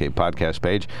WKOK podcast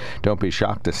page. Don't be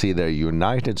shocked to see the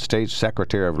United States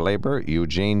Secretary of Labor,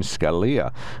 Eugene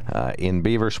Scalia, in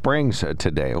Beaver Springs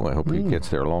today. Well, I hope he gets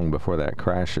there long before that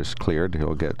crash is cleared.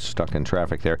 He'll get stuck in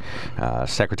traffic there.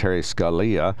 Secretary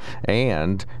Scalia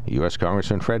and U.S.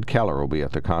 Congressman Fred Keller will be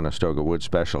at the Conestoga Wood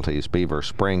Specialties Beaver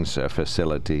Springs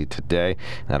facility today.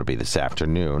 That'll be this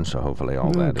afternoon, so hopefully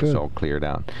all that is all cleared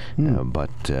out.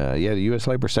 The U.S.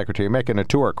 Labor Secretary making a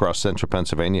tour across central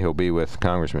Pennsylvania. He'll be with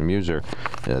Congressman Muser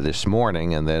this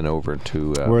morning, and then over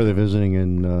to... where are they visiting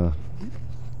in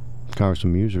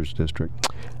Congressman Muser's district?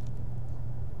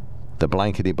 the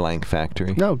blankety blank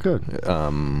factory. No, good.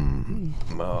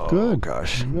 Good.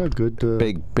 Gosh. Yeah, good.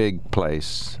 Big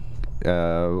place.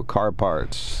 Car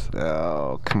parts.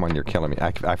 Oh, come on, you're killing me.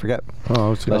 I forget.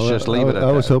 Let's just leave it at that.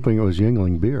 I was hoping it was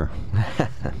Yuengling beer.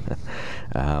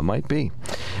 Might be.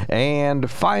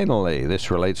 And finally, this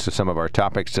relates to some of our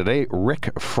topics today. Rick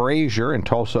Frazier in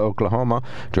Tulsa, Oklahoma,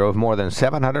 drove more than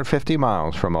 750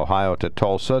 miles from Ohio to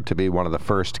Tulsa to be one of the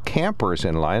first campers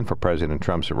in line for President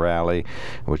Trump's rally,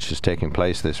 which is taking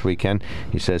place this weekend.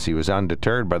 He says he was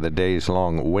undeterred by the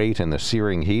days-long wait in the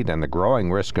searing heat and the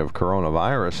growing risk of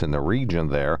coronavirus in the region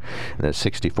there. The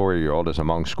 64-year-old is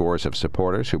among scores of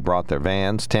supporters who brought their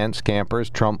vans, tents, campers,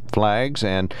 Trump flags,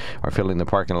 and are filling the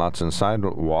parking lots and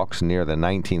sidewalks near the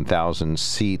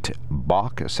 19,000-seat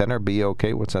Bok Center.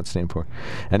 B-O-K, what's that stand for?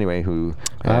 Anyway, who...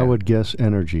 I would guess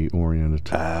energy-oriented.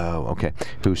 Oh, okay.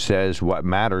 Who says what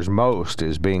matters most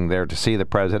is being there to see the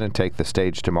president take the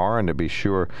stage tomorrow, and to be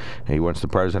sure he wants the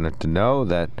president to know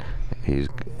that he's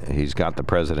got the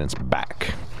president's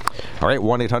back. All right,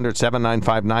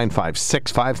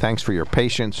 1-800-795-9565. Thanks for your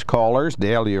patience, callers.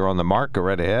 Dale, you're on the mark. Go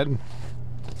right ahead.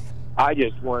 I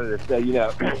just wanted to say,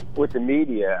 with the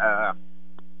media,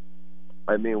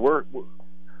 I mean, where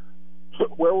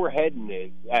we're heading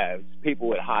is people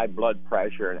with high blood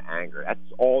pressure and anger. That's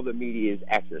all the media is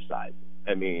exercising.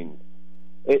 I mean,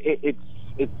 it's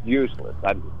useless.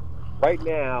 Right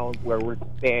now, where we're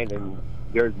standing,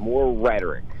 there's more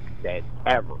rhetoric than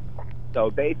ever. So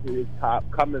basically, it's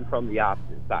coming from the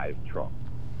opposite side of Trump.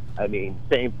 I mean,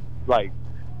 same, like,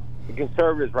 the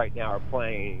conservatives right now are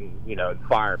playing, the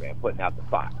fireman, putting out the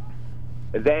fire.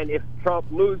 And then if Trump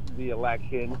loses the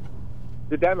election,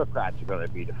 the Democrats are going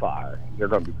to be the fire. They're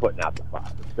going to be putting out the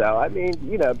fire. So, I mean,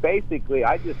 basically,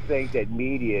 I just think that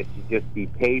media should just be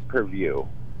pay-per-view.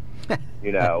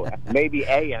 Maybe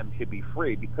AM should be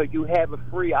free because you have a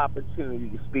free opportunity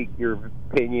to speak your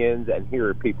opinions and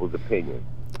hear people's opinions.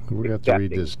 We have to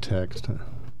read this text.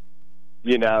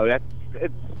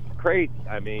 It's crazy.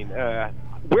 I mean,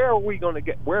 where are we going to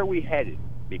get? Where are we headed?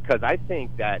 Because I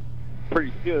think that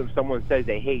pretty soon, if someone says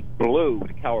they hate blue,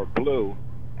 the color blue,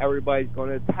 everybody's going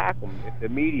to attack them if the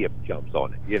media jumps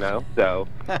on it. So,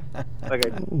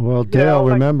 well, Dale,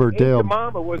 remember Dale.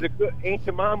 Aunt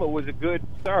Jemima was a good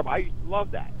start. I used to love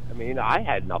that. I mean, I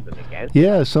had nothing against.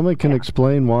 Yeah, somebody can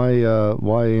explain why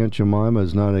Aunt Jemima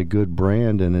is not a good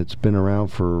brand, and it's been around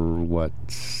for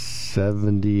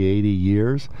 70, 80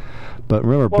 years. But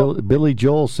remember, Billy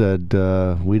Joel said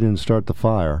we didn't start the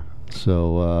fire.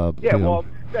 So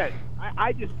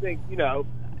I just think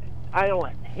I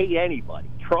don't hate anybody.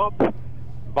 Trump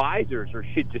advisors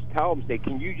should just tell him, say,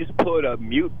 can you just put a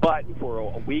mute button for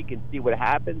a week and see what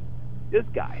happens? This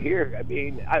guy here, I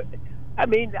mean, I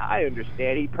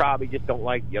understand he probably just don't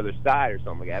like the other side or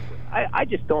something like that. But I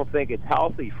just don't think it's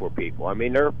healthy for people. I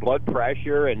mean, their blood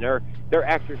pressure and they're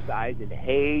exercising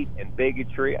hate and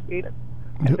bigotry. I mean,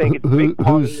 I think it's a big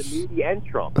part of the media and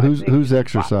Trump. Who's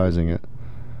exercising it?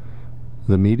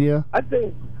 The media? I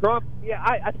think Trump. Yeah,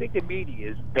 I think the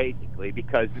media is basically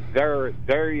because they are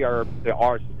the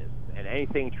arsonists, and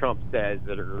anything Trump says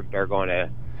they're going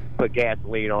to put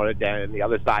gasoline on it, then the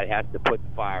other side has to put the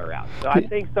fire out. So I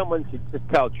think someone should just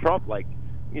tell Trump, put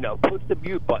the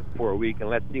mute button for a week and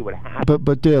let's see what happens.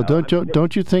 But Dale,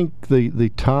 don't you think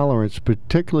the tolerance,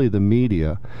 particularly the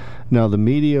media? Now, the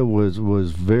media was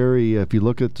very. If you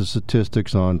look at the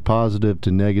statistics on positive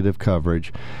to negative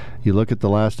coverage, you look at the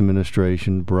last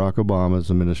administration, Barack Obama's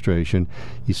administration,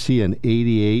 you see an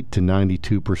 88 to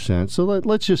 92%. So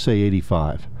let's just say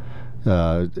 85.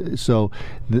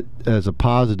 As a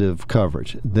positive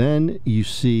coverage. Then you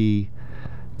see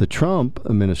the Trump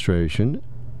administration,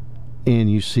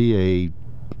 and you see a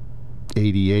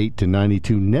 88 to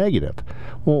 92 negative.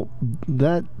 Well,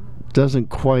 that doesn't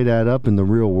quite add up in the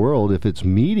real world. If it's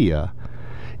media,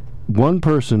 one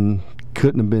person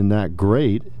couldn't have been that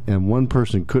great, and one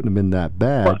person couldn't have been that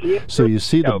bad. So you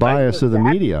see the bias of the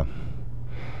media.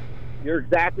 You're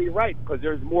exactly right, because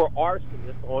there's more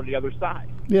arsonists on the other side.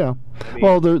 Yeah.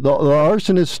 Well, the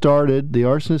arsonist started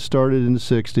in the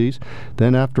 60s.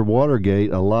 Then after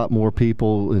Watergate, a lot more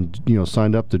people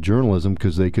signed up to journalism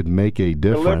because they could make a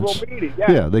difference. The liberal media,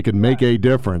 yeah. They could make a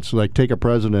difference. Like, take a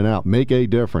president out, make a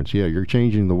difference. Yeah, you're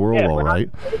changing the world, all right.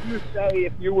 What would you say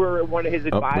if you were one of his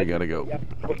advisors? We gotta go.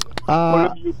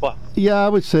 Yeah, I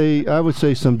would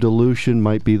say some dilution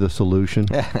might be the solution.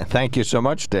 Thank you so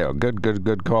much, Dale.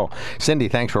 Good call. Cindy,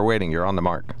 thanks for waiting. You're on the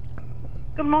mark.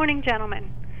 Good morning,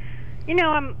 gentlemen.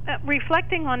 I'm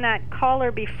reflecting on that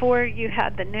caller before you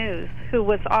had the news who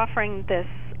was offering this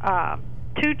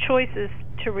two choices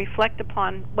to reflect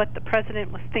upon what the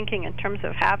president was thinking in terms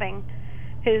of having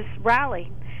his rally.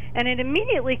 And it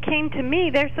immediately came to me,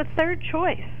 there's a third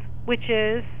choice, which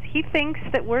is he thinks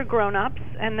that we're grown-ups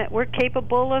and that we're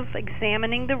capable of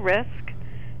examining the risk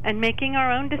and making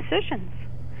our own decisions.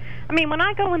 I mean, when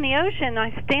I go in the ocean,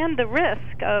 I stand the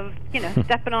risk of,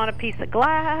 stepping on a piece of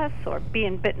glass or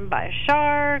being bitten by a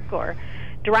shark or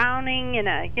drowning in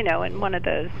in one of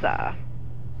those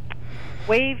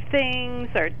wave things,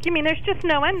 or there's just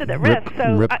no end to the risk.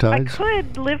 So I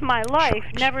could live my life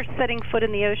never setting foot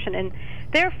in the ocean, and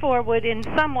therefore would in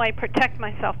some way protect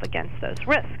myself against those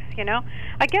risks.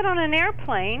 I get on an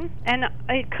airplane and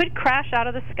it could crash out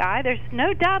of the sky. There's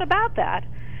no doubt about that.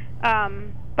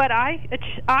 But I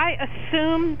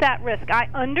assume that risk. I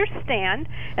understand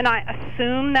and I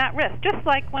assume that risk. Just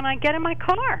like when I get in my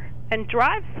car and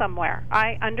drive somewhere,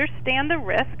 I understand the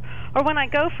risk. Or when I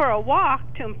go for a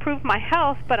walk to improve my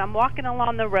health, but I'm walking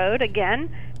along the road,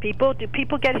 again, do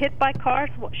people get hit by cars?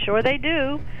 Well, sure they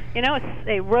do.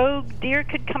 A rogue deer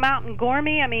could come out and gore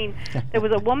me. I mean, there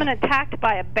was a woman attacked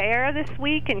by a bear this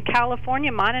week in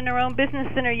California, minding her own business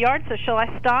in her yard. So shall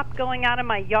I stop going out of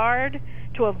my yard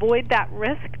to avoid that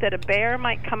risk that a bear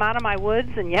might come out of my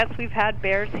woods? And yes, we've had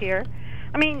bears here.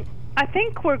 I mean, I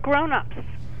think we're grown-ups.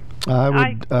 I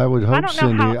would hope,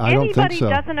 Cindy. I don't think so. Anybody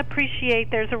doesn't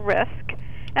appreciate there's a risk,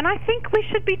 and I think we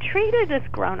should be treated as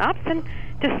grown-ups and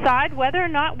decide whether or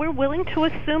not we're willing to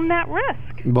assume that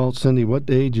risk. Well, Cindy,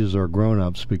 what ages are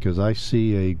grown-ups? Because I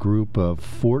see a group of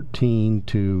 14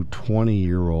 to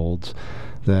 20-year-olds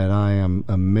that I am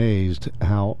amazed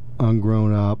how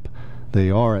ungrown up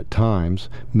they are at times,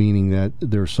 meaning that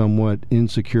they're somewhat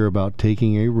insecure about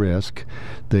taking a risk.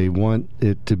 They want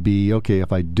it to be, okay,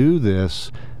 if I do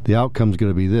this, the outcome's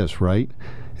going to be this, right?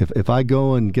 If I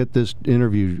go and get this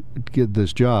interview, get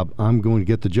this job, I'm going to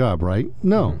get the job, right?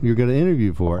 No, you're going to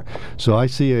interview for it. So I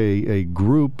see a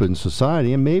group in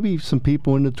society, and maybe some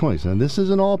people in the 20s, and this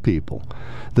isn't all people.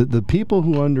 The people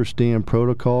who understand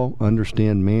protocol,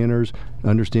 understand manners,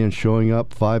 understand showing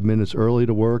up 5 minutes early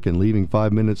to work and leaving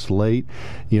 5 minutes late.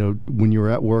 When you're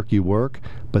at work, you work.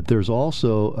 But there's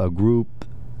also a group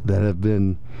that have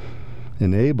been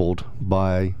enabled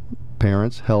by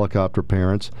parents, helicopter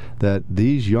parents, that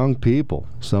these young people,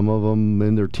 some of them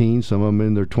in their teens, some of them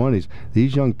in their 20s,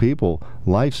 these young people,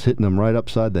 life's hitting them right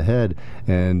upside the head,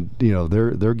 and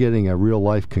they're getting a real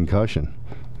life concussion.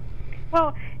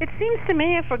 Well, it seems to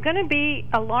me if we're going to be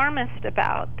alarmist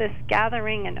about this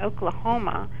gathering in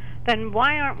Oklahoma, then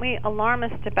why aren't we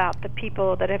alarmist about the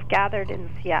people that have gathered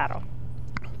in Seattle?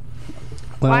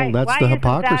 Well, that's the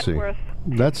hypocrisy.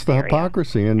 That's the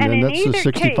hypocrisy, and that's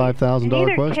a $65,000 question. In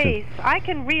either case, I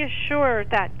can reassure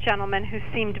that gentleman who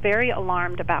seemed very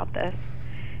alarmed about this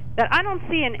that I don't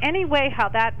see in any way how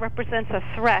that represents a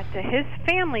threat to his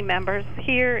family members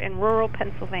here in rural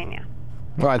Pennsylvania.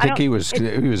 Well, I think he was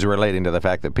relating to the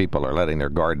fact that people are letting their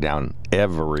guard down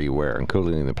everywhere,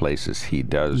 including the places he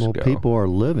does go. People are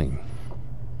living.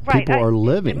 Right. People are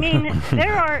living. I mean,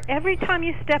 every time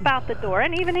you step out the door,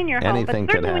 and even in your home, but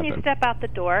certainly when you step out the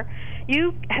door,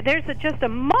 there's just a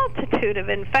multitude of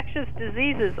infectious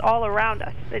diseases all around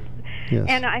us. Yes.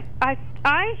 And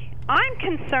I'm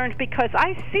concerned because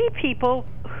I see people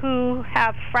who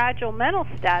have fragile mental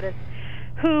status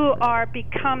who are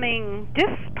becoming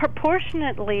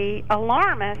disproportionately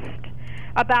alarmist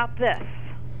about this.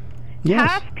 Yes.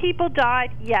 Have people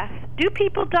died? Yes. Do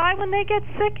people die when they get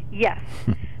sick? Yes.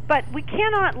 But we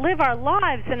cannot live our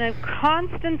lives in a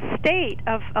constant state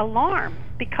of alarm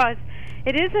because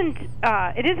it isn't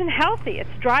healthy. It's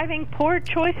driving poor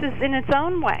choices in its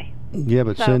own way. Yeah,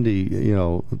 but Cindy,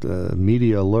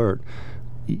 media alert.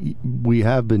 We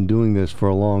have been doing this for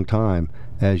a long time.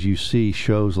 As you see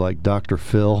shows like Dr.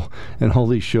 Phil and all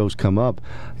these shows come up,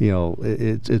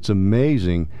 it's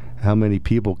amazing how many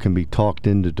people can be talked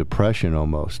into depression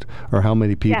almost, or how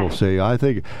many people say, I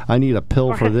think I need a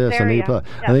pill for this.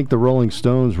 I think the Rolling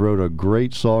Stones wrote a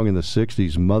great song in the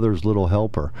 60s, Mother's Little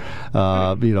Helper.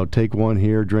 Take one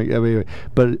here, drink.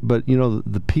 But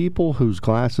the people whose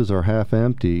glasses are half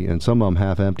empty, and some of them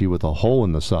half empty with a hole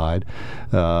in the side,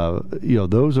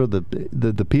 those are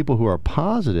the people who are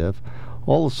positive.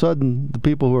 All of a sudden, the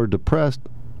people who are depressed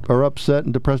are upset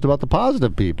and depressed about the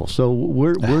positive people. So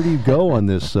where do you go on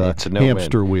this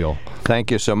hamster wheel? Thank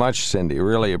you so much, Cindy.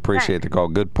 Really appreciate the call.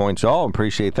 Good points all.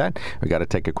 Appreciate that. We got to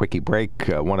take a quickie break.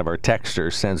 One of our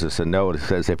texters sends us a note. It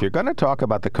says, if you're going to talk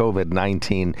about the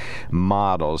COVID-19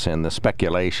 models and the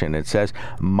speculation, it says,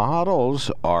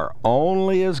 models are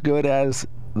only as good as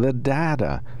the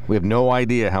data. We have no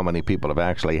idea how many people have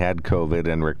actually had COVID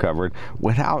and recovered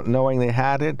without knowing they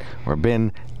had it or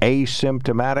been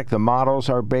asymptomatic. The models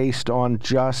are based on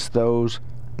just those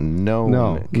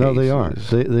known cases. No, they aren't.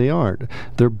 They aren't.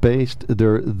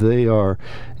 They are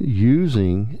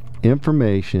using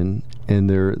information, and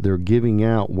they're giving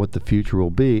out what the future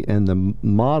will be. And the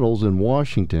models in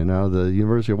Washington, out of the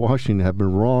University of Washington, have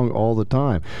been wrong all the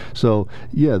time. So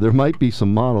yeah, there might be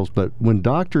some models, but when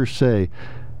doctors say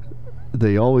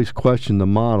they always question the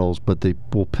models, but they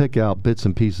will pick out bits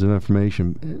and pieces of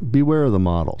information. Beware of the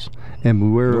models, and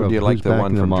beware of who's backing the models. Do you like the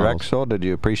one from Drexel? Did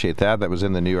you appreciate that? That was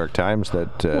in the New York Times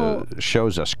that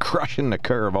shows us crushing the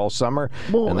curve all summer,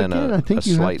 and then again, I think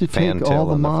you have to take all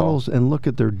the models and look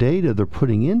at their data they're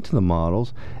putting into the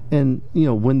models, and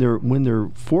when they're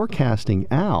forecasting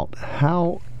out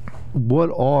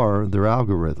what are their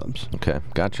algorithms? Okay,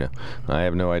 gotcha. I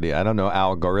have no idea. I don't know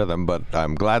algorithm, but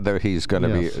I'm glad that he's going to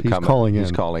be coming. He's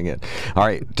calling in. All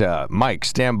right, Mike,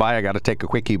 stand by. I got to take a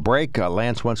quickie break.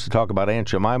 Lance wants to talk about Aunt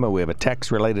Jemima. We have a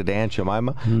text related to Aunt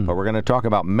Jemima, but we're going to talk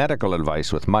about medical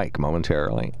advice with Mike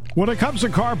momentarily. When it comes to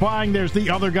car buying, there's the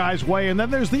other guy's way, and then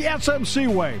there's the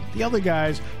SMC way. The other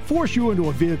guys force you into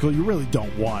a vehicle you really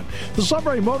don't want. The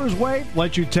Sunbury Motors way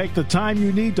lets you take the time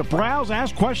you need to browse,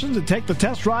 ask questions, and take the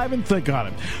test drive and think on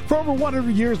it. For over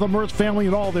 100 years, the Mertz family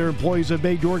and all their employees have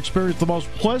made your experience the most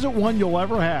pleasant one you'll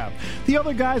ever have. The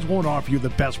other guys won't offer you the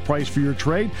best price for your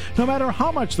trade, no matter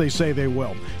how much they say they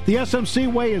will. The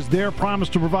SMC way is their promise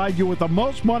to provide you with the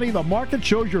most money the market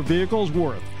shows your vehicle is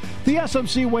worth. The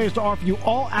SMC way is to offer you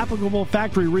all applicable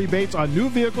factory rebates on new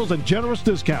vehicles and generous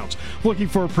discounts. Looking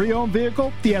for a pre-owned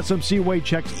vehicle? The SMC way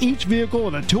checks each vehicle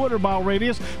in a 200-mile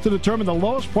radius to determine the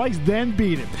lowest price, then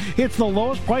beat it. It's the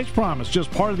lowest price promise,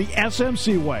 just part of the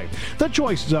SMC way. The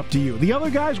choice is up to you. The other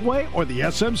guy's way or the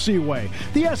SMC way.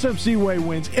 The SMC way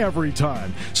wins every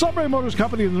time. Sunbury Motors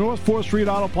Company in the North 4th Street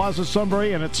Auto Plaza,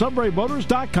 Sunbury, and at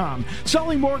sunburymotors.com.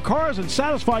 Selling more cars and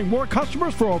satisfying more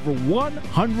customers for over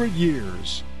 100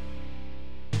 years.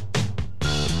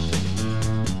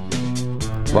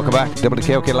 Welcome back.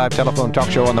 WKOK Live Telephone Talk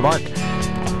Show on the Mark.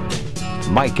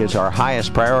 Mike is our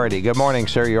highest priority. Good morning,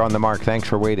 sir. You're on the Mark. Thanks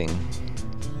for waiting.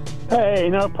 Hey,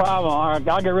 no problem.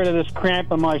 I'll get rid of this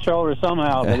cramp in my shoulder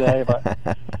somehow today. But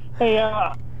hey,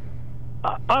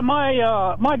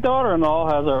 my daughter-in-law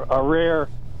has a rare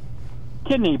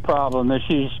kidney problem that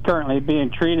she's currently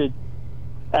being treated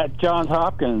at Johns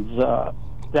Hopkins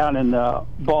down in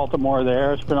Baltimore.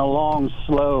 There, it's been a long,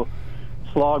 slow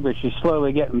slog, but she's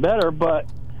slowly getting better. But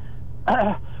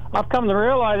I've come to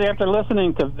realize after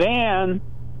listening to Van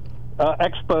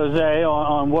expose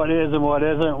on what is and what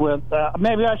isn't with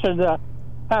maybe I should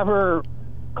have her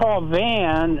call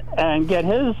Van and get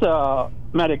his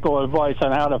medical advice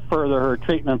on how to further her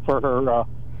treatment for her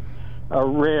a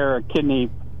rare kidney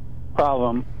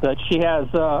problem that she has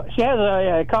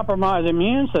a compromised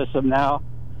immune system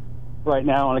right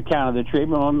now on account of the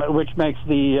treatment, which makes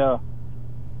the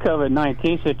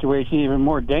COVID-19 situation even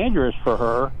more dangerous for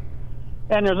her.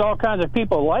 And there's all kinds of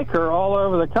people like her all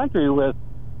over the country with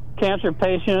cancer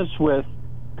patients, with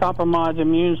compromised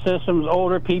immune systems,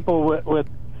 older people with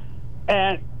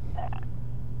and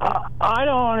I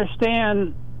don't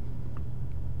understand.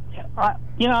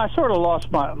 I sort of lost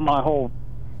my whole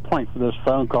point for this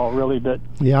phone call, really. But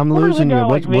yeah, I'm losing you.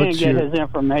 What's get his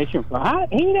information from?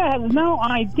 He has no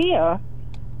idea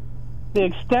the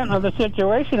extent of the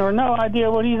situation, or no idea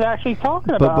what he's actually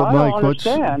talking about. But Mike, I don't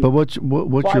understand. what's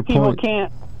your point?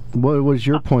 Can't what is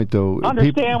your point, though?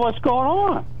 Understand what's going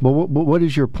on. But what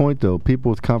is your point, though? People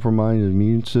with compromised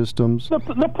immune systems. The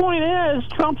point is,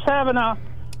 Trump's having a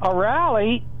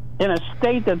rally in a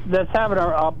state that's having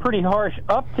a pretty harsh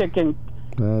uptick in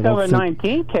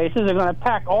COVID-19 cases. They're going to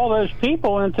pack all those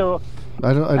people into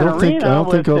I don't think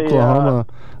Oklahoma.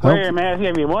 Wear your mask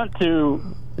if you want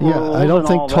to. Yeah, I don't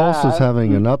think Tulsa's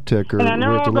having an uptick. And then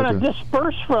they're all going to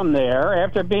disperse from there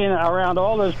after being around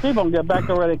all those people and get back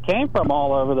to where they came from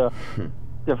all over the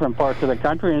different parts of the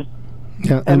country.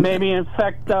 And maybe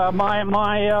infect my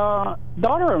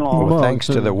daughter-in-law. Well, thanks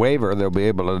to the waiver, they'll be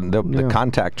able to. The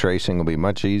contact tracing will be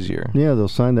much easier. Yeah, they'll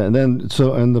sign that, and then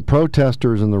and the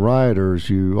protesters and the rioters,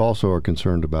 you also are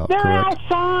concerned about. They're correct?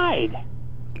 Outside.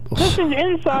 This is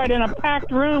inside in a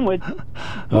packed room with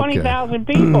 20,000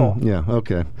 people. Yeah.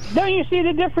 Okay. Don't you see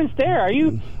the difference there? Are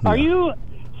you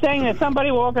saying that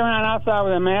somebody walking around outside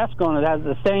with a mask on it has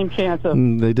the same chance of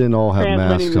they didn't all have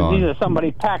masks on? As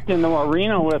somebody packed in the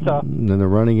arena with a then they're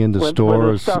running into stores.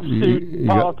 With a stuffed suit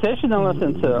politician to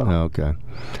listen to. Okay.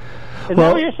 Is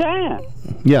that what you're saying?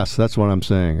 Yes, that's what I'm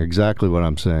saying. Exactly what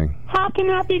I'm saying. How can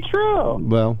that be true?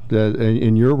 Well,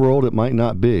 in your world it might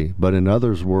not be, but in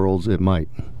others' worlds it might.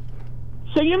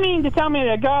 So you mean to tell me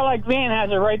that a guy like Van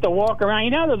has a right to walk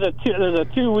around? There's a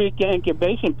 2-week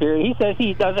incubation period. He says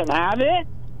he doesn't have it.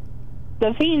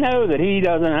 Does he know that he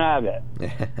doesn't have it?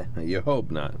 You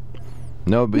hope not.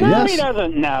 No, but No, he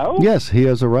doesn't know. Yes, he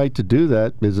has a right to do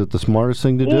that. Is it the smartest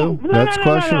thing to do? That's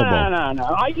questionable.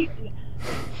 No.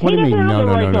 What do you mean?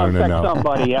 No.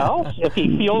 Somebody else if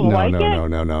he feels like it.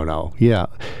 No. Yeah,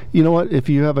 you know what? If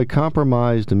you have a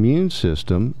compromised immune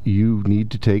system, you need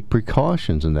to take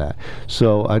precautions in that.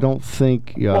 So I don't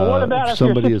think well, what about if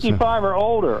somebody you're 65 or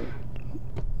older?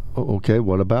 Okay,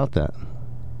 what about that?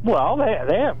 Well,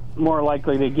 they're more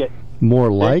likely to get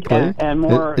more likely and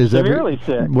more severely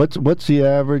sick. What's the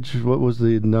average? What was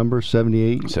the number?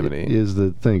 78? 78 is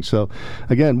the thing. So,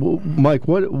 again, Mike,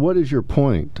 what is your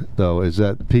point, though? Is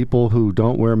that people who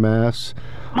don't wear masks?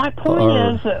 My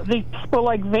point is that the people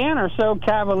like Van are so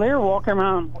cavalier, walking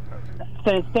around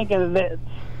thinking that,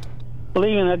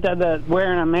 believing that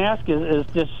wearing a mask is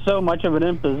just so much of an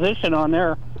imposition on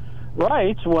their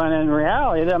rights, when in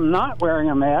reality, them not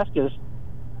wearing a mask is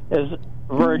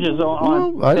verges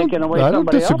on taking away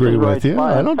somebody else's rights.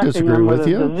 I don't disagree with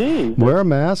you. Disease. Wear a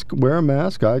mask.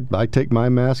 I take my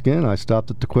mask in. I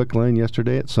stopped at the Quick Lane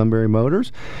yesterday at Sunbury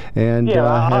Motors, and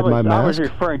had my mask. I was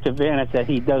referring to Vanna that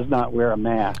he does not wear a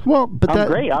mask. Well, but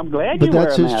I'm glad you wear a mask. But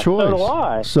that's his choice. So do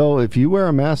I. So if you wear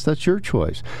a mask, that's your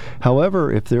choice.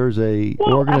 However, if there's a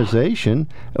organization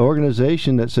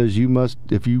that says you must,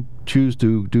 if you choose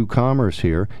to do commerce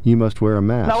here, you must wear a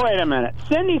mask. Now, wait a minute.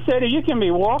 Cindy said you can be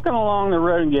walking along the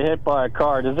road and get hit by a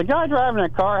car. Does the guy driving a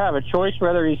car have a choice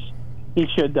whether he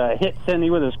should hit Cindy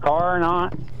with his car or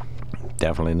not?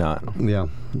 Definitely not. Yeah,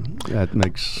 that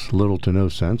makes little to no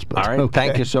sense. But all right, okay.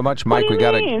 Thank you so much, Mike. What do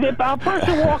you mean? If a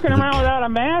person walking around without a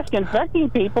mask infecting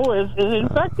people is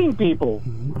infecting people.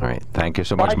 All right, thank you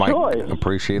so much, Mike. Choice.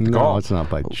 Appreciate the call. No, it's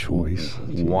not by choice.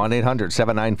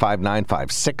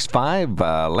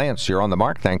 1-800-795-9565. Lance, you're on the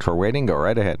mark. Thanks for waiting. Go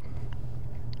right ahead.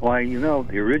 Why,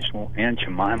 the original Aunt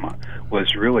Jemima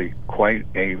was really quite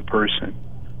a person.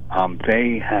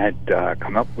 They had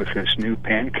come up with this new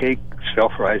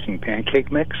self-rising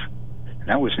pancake mix, and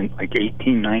that was in like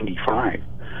 1895.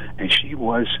 And she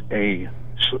was a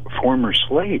former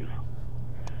slave.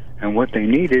 And what they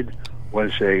needed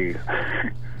was a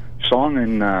song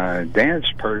and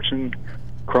dance person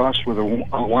crossed with a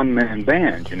one-man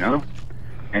band, And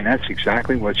that's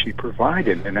exactly what she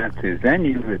provided. And at the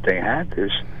venue that they had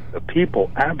this, the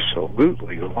people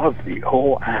absolutely loved the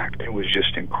whole act. It was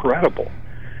just incredible.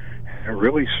 It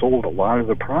really sold a lot of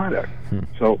the product.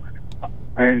 So,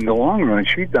 in the long run,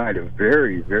 she died a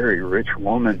very, very rich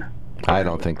woman. I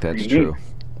don't think that's true.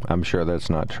 I'm sure that's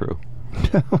not true.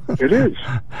 It is.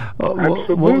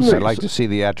 Absolutely. I'd like to see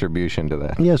the attribution to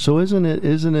that. Yeah. So isn't it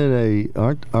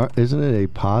a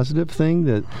positive thing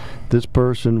that this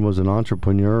person was an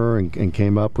entrepreneur and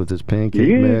came up with this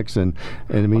pancake mix and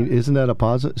I mean, isn't that a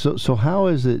positive? So how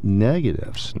is it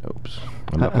negative? Snopes.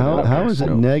 How is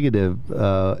it negative?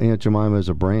 Aunt Jemima as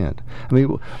a brand. I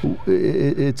mean,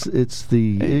 it's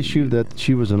the issue that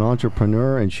she was an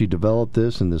entrepreneur and she developed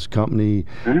this and this company.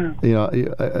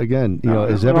 Again,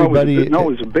 is everybody? No,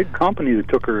 it was a big company that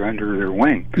took her under their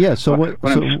wing. Yeah. So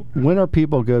when are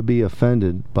people going to be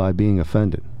offended by being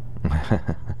offended?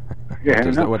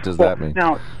 What does that mean?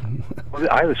 Now,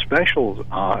 I have a special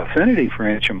affinity for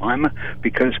Aunt Jemima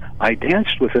because I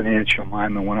danced with an Aunt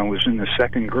Jemima when I was in the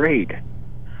second grade.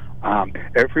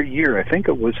 Every year, I think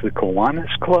it was the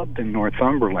Kiwanis Club in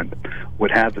Northumberland,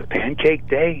 would have the Pancake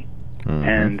Day. Mm-hmm.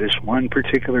 And this one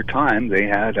particular time, they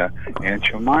had Aunt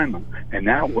Jemima. And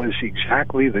that was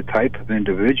exactly the type of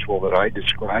individual that I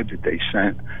described that they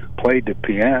sent. Played the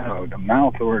piano, the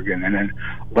mouth organ, and then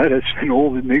led us in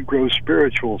all the Negro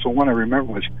spirituals. The one I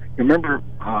remember was,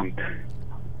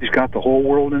 he's got the whole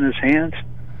world in his hands?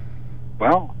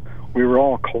 Well, we were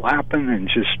all clapping and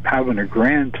just having a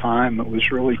grand time. It was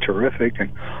really terrific,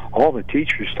 and all the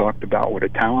teachers talked about what a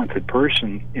talented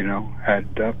person,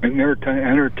 had been there to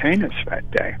entertain us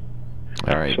that day.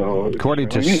 All right. So, according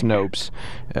to Snopes,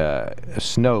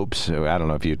 I don't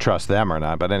know if you trust them or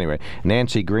not, but anyway,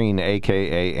 Nancy Green,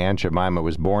 a.k.a. Aunt Jemima,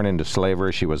 was born into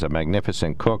slavery. She was a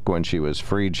magnificent cook. When she was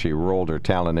freed, she rolled her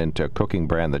talent into a cooking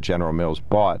brand that General Mills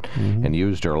bought and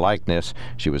used her likeness.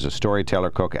 She was a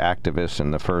storyteller, cook, activist,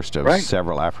 and the first of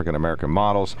several African-American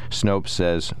models. Snopes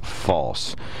says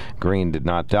false. Green did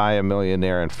not die a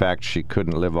millionaire. In fact, she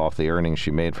couldn't live off the earnings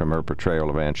she made from her portrayal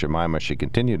of Aunt Jemima. She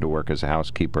continued to work as a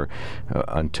housekeeper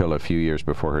until a few years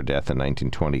before her death in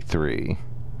 1923.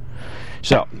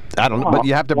 So, I don't know, but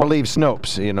you have to believe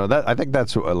Snopes. I think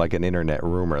that's like an internet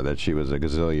rumor that she was a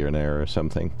gazillionaire or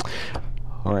something.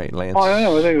 All right, Lance. Oh, I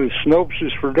know. I think it was Snopes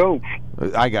is for dope.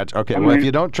 I got you. Okay, well, if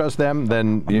you don't trust them,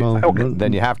 then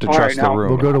you have to trust the room.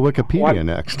 We'll go to Wikipedia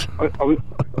next.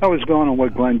 I was going on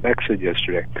what Glenn Beck said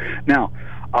yesterday. Now,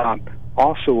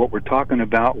 also what we're talking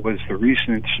about was the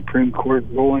recent Supreme Court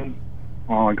ruling.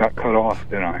 Oh, I got cut off,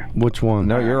 didn't I? Which one?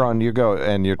 No, you're on. You go,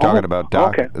 and you're talking about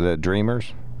the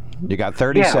Dreamers. You got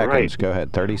 30 seconds. Right. Go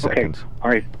ahead, 30 seconds. All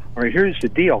right. Here's the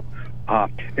deal.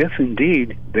 If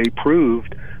indeed they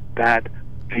proved that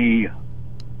the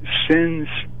sins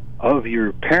of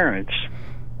your parents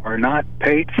are not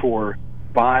paid for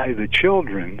by the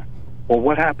children, well,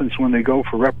 what happens when they go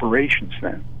for reparations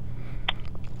then?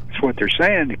 That's what they're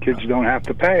saying. The kids don't have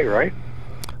to pay, right?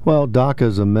 Well,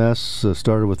 DACA's a mess.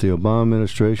 Started with the Obama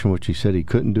administration, which he said he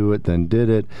couldn't do it, then did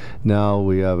it. Now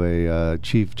we have a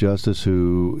Chief Justice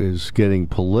who is getting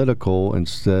political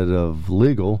instead of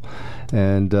legal.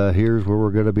 And here's where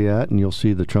we're going to be at, and you'll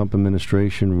see the Trump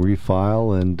administration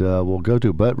refile, and we'll go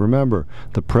to. But remember,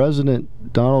 the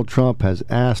President, Donald Trump, has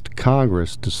asked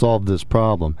Congress to solve this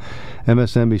problem.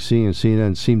 MSNBC and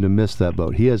CNN seem to miss that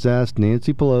boat. He has asked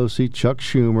Nancy Pelosi, Chuck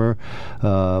Schumer,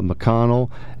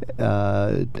 McConnell,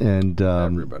 and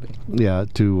everybody. Yeah,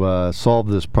 to solve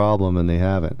this problem, and they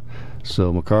haven't.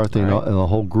 So McCarthy and the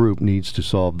whole group needs to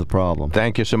solve the problem.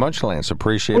 Thank you so much, Lance.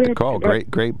 Appreciate the call.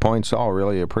 Great points all.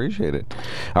 Really appreciate it.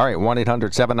 All right,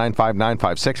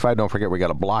 1-800-795-9565. Don't forget we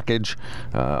got a blockage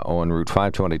on Route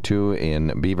 522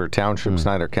 in Beaver Township,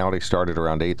 Snyder County. Started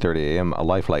around 8:30 a.m. A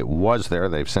lifeline was there.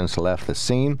 They've since left the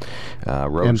scene.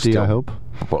 Empty, I hope.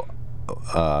 Well,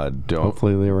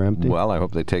 hopefully they were empty. Well, I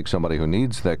hope they take somebody who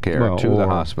needs the care to the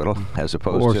hospital as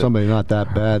opposed to... Or somebody not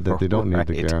that bad that they don't need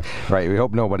the care. Right. We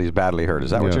hope nobody's badly hurt. Is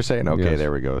that what you're saying? Okay,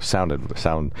 there we go. Sound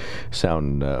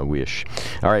wish.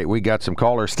 All right, we got some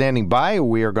callers standing by.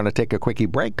 We are going to take a quickie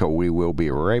break. We will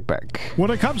be right back.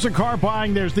 When it comes to car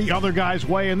buying, there's the other guy's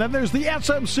way, and then there's the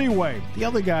SMC way. The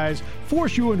other guys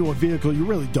force you into a vehicle you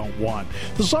really don't want.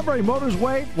 The Sunbury Motors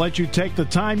way lets you take the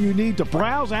time you need to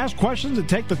browse, ask questions, and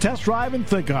take the test drive and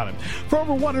think on it. For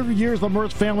over 100 years, the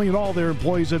Mertz family and all their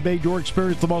employees have made your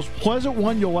experience the most pleasant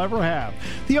one you'll ever have.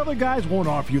 The other guys won't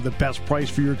offer you the best price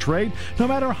for your trade, no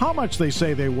matter how much they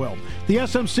say they will. The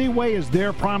SMC way is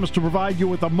their promise to provide you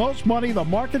with the most money the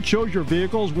market shows your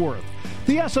vehicle is worth.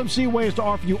 The SMC way is to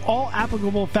offer you all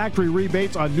applicable factory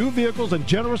rebates on new vehicles and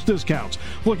generous discounts.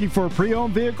 Looking for a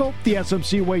pre-owned vehicle? The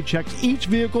SMC way checks each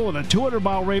vehicle in a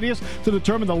 200-mile radius to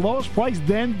determine the lowest price,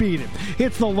 then beat it.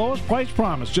 It's the lowest price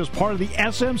promise, just part of the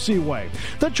SMC way.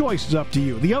 The choice is up to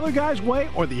you, the other guy's way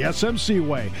or the SMC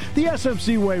way. The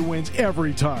SMC way wins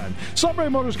every time.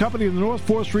 Sunbury Motors Company in the North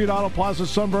 4th Street Auto Plaza,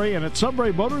 Sunbury, and at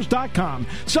sunburymotors.com.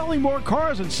 Selling more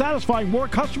cars and satisfying more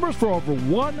customers for over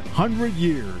 100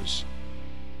 years.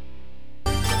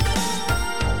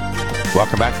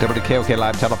 Welcome back to WKOK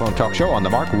Live Telephone Talk Show on the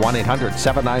Mark.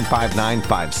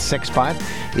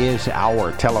 1-800-795-9565 is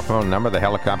our telephone number. The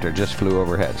helicopter just flew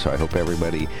overhead, so I hope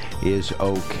everybody is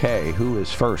okay. Who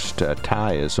is first?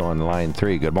 Ty is on line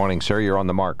 3. Good morning, sir. You're on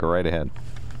the Mark. Go right ahead.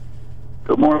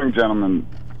 Good morning, gentlemen.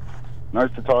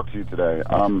 Nice to talk to you today.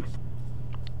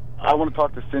 I want to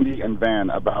talk to Cindy and Van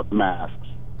about masks.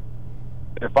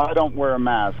 If I don't wear a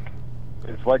mask,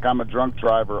 it's like I'm a drunk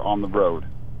driver on the road.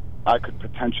 I could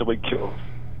potentially kill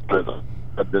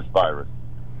of this virus.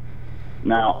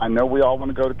 Now, I know we all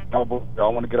want to go to Cabo, we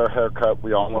all want to get our hair cut,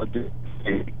 we all want to do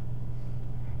things.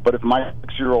 But if my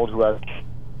 6-year-old who has...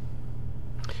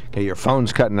 Okay, your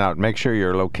phone's cutting out. Make sure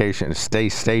your location, stay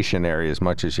stationary as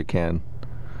much as you can.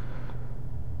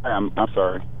 I'm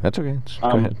sorry. That's okay. Go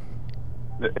ahead.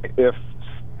 If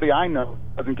the I know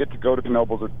doesn't get to go to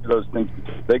Knoebels or do those things,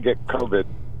 they get COVID,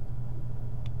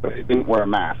 but they didn't wear a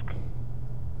mask.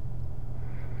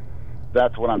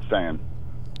 That's what I'm saying.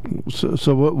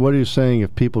 So what are you saying?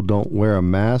 If people don't wear a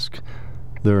mask,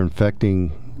 they're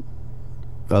infecting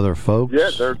other folks? Yeah,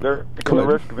 they're taking the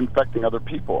risk of infecting other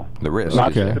people. The risk. It's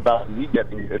not just about me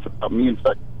getting it, it's about me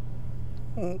infecting.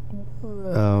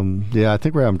 Yeah, I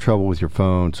think we're having trouble with your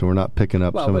phone, so we're not picking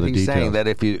up some of the details. He's saying that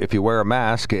if you wear a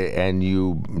mask and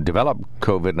you develop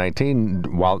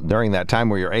COVID-19 while during that time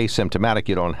where you're asymptomatic,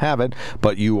 you don't have it,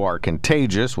 but you are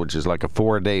contagious, which is like a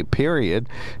 4-day period,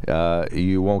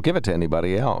 you won't give it to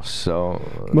anybody else. So,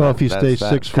 well, if you stay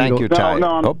 6 feet. Thank you, Ty.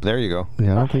 Oh, there you go.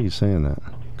 Yeah, I don't think he's saying that.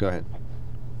 Go ahead.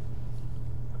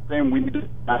 Saying we need to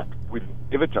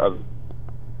give it to others.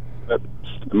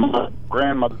 My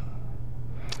grandmother.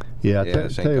 Yeah,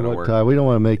 tell you what, Ty, we don't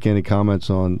want to make any comments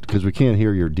on, because we can't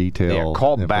hear your detailed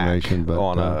information. Back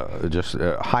on just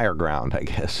higher ground, I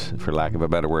guess, for lack of a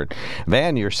better word.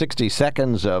 Van, your 60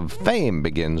 seconds of fame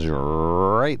begins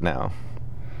right now.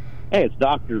 Hey, it's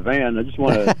Dr. Van. I just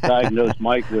want to diagnose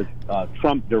Mike with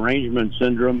Trump derangement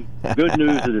syndrome. Good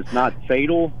news is it's not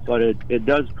fatal, but it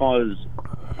does cause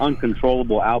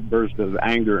uncontrollable outbursts of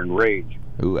anger and rage.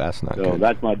 Ooh, that's not good. So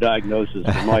that's my diagnosis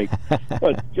for Mike.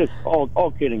 But just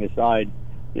all kidding aside,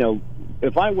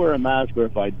 if I wear a mask or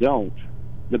if I don't,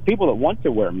 the people that want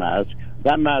to wear a mask,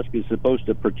 that mask is supposed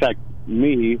to protect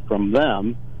me from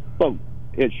them, but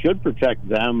it should protect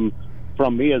them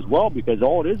from me as well, because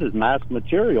all it is mask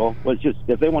material. Was just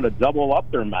if they want to double up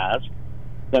their mask,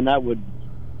 then that would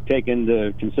take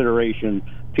into consideration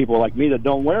people like me that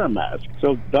don't wear a mask.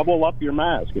 So double up your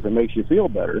mask if it makes you feel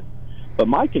better. But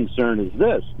my concern is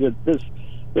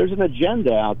there's an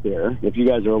agenda out there, if you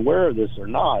guys are aware of this or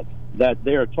not, that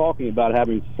they are talking about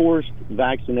having forced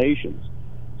vaccinations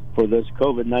for this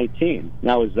COVID-19.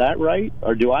 Now, is that right?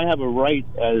 Or do I have a right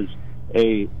as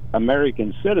a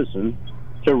American citizen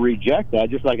to reject that,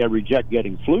 just like I reject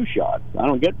getting flu shots? I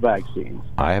don't get vaccines.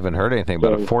 I haven't heard anything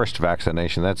about a forced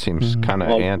vaccination. That seems kind of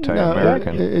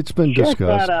anti-American. No, it's been discussed.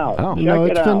 Check that out. Oh. No,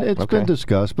 it's Okay. been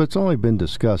discussed, but it's only been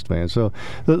discussed, man. So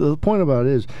the point about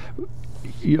it is,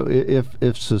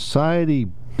 if society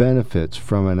benefits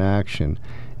from an action,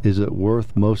 is it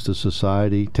worth most of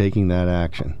society taking that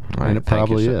action? Right, and it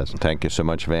probably is. Thank you so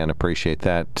much, Van. Appreciate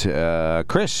that.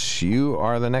 Chris, you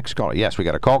are the next caller. Yes, we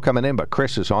got a call coming in, but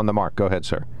Chris is on the mark. Go ahead,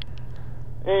 sir.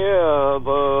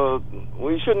 Yeah,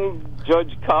 we shouldn't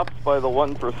judge cops by the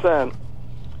 1%,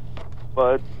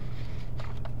 but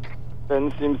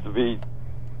Ben seems to be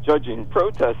judging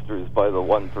protesters by the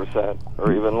 1%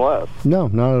 or even less. No,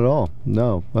 not at all.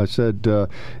 No. I said,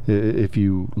 if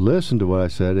you listen to what I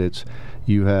said, it's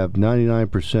you have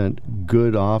 99%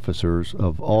 good officers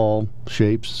of all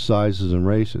shapes, sizes, and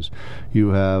races. You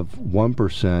have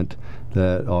 1%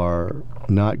 that are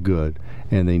not good,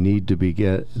 and they need to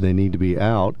be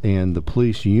out, and the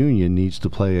police union needs to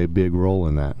play a big role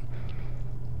in that.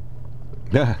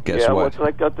 Yeah, guess what? What's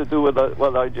that got to do with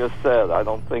what I just said? I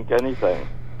don't think anything.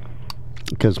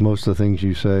 Because most of the things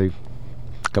you say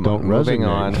don't moving resonate.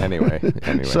 on.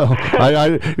 Anyway. So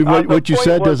what you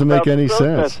said doesn't make any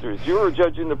sense. You were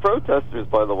judging the protesters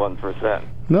by the 1%.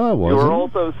 No, I wasn't. You were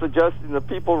also suggesting the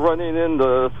people running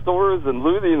into stores and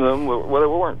looting them, well, they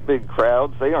weren't big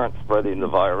crowds. They aren't spreading the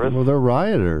virus. Well, they're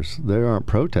rioters. They aren't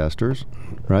protesters,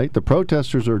 right? The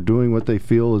protesters are doing what they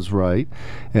feel is right,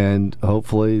 and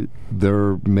hopefully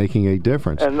they're making a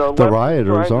difference. And the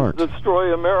rioters aren't. To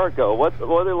destroy America. What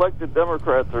elected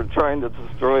Democrats are trying to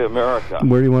destroy America?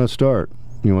 Where do you want to start?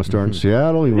 You want to start in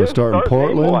Seattle? You want to start in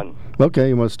Portland? Okay,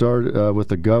 you want to start with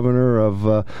the governor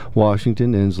of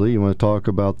Washington, Inslee. You want to talk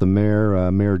about the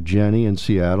Mayor Jenny in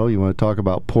Seattle. You want to talk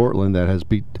about Portland.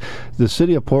 The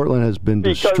city of Portland has been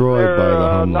destroyed by the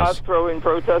homeless. Not throwing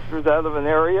protesters out of an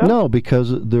area? No,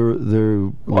 because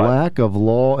their lack of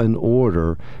law and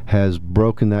order has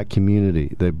broken that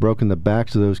community. They've broken the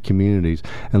backs of those communities.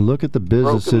 And look at the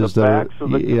businesses and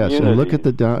look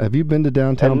at have you been to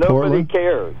downtown Portland? Nobody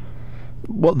cares.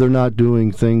 Well, they're not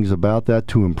doing things about that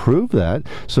to improve that.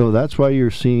 So that's why you're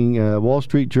seeing Wall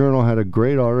Street Journal had a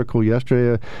great article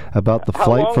yesterday about the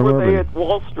flight from urban. How long were they at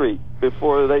Wall Street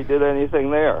before they did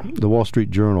anything there? The Wall Street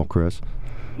Journal, Chris.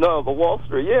 No, the Wall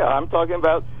Street. Yeah, I'm talking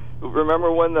about.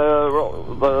 Remember when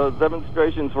the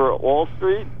demonstrations were at Wall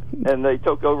Street and they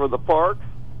took over the park?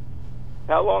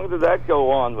 How long did that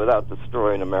go on without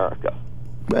destroying America?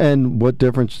 And what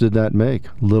difference did that make?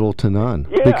 Little to none,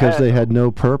 because they had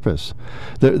no purpose.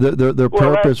 Their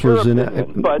purpose was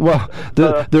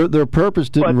their purpose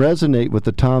didn't resonate with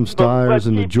the Tom Steyers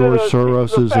and the George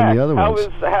Soroses and the other ones.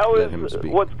 How is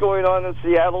what's going on in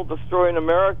Seattle destroying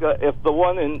America if the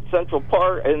one in Central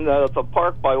Park and the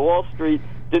park by Wall Street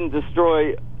didn't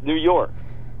destroy New York?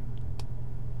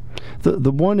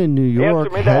 The one in New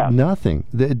York had nothing.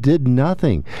 It did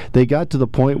nothing. They got to the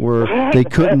point where they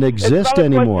couldn't exist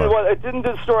anymore. It didn't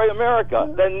destroy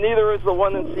America. Then neither is the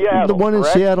one in Seattle. The one in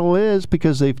Seattle is,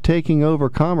 because they've taken over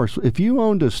commerce. If you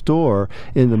owned a store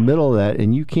in the middle of that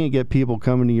and you can't get people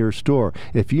coming to your store,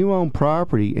 if you own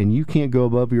property and you can't go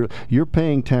above you're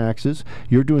paying taxes,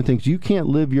 you're doing things, you can't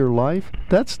live your life,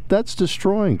 that's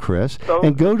destroying, Chris.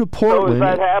 And go to Portland. So is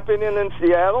that happening in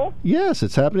Seattle? Yes,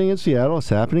 it's happening in Seattle. It's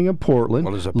happening in Portland.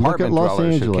 Well, there's apartment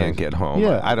dwellers who can't get home.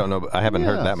 Yeah. I don't know. I haven't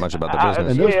heard that much about the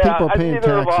business. And those people are paying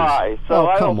taxes. So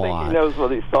I don't think he knows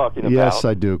what he's talking about. Yes,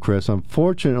 I do, Chris.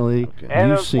 Unfortunately,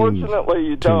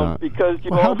 you don't, because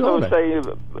you also say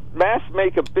masks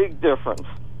make a big difference.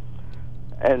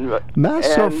 And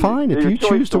masks are fine. If you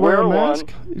choose to wear a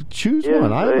mask, choose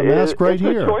one. I have a mask right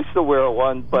here. It's a choice to wear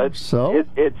one, but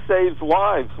it saves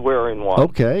lives wearing one.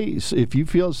 Okay, so if you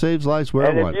feel it saves lives, wear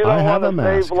one. And if you don't want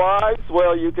to save lives,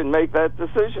 well, you can make that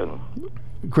decision.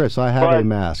 Chris, I have a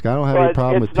mask. I don't have any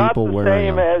problem with people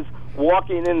wearing them. It's not the same as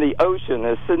walking in the ocean,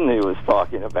 as Sydney was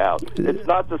talking about. It's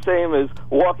not the same as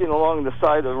walking along the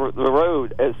side of the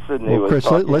road, as Sydney was Chris,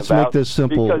 talking about. let's make this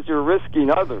simple. Because you're risking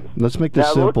others. Let's make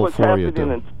this simple for you.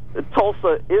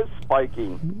 Tulsa is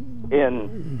spiking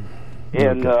in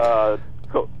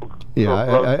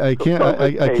I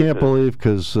can't believe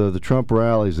because the Trump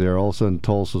rallies there, all of a sudden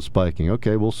Tulsa's spiking.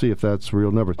 Okay, we'll see if that's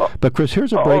real numbers. But Chris,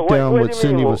 here's a breakdown what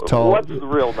Cindy was talking. What's the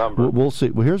real number? We'll see.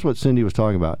 Well, here's what Cindy was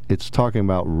talking about. It's talking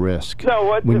about risk. No,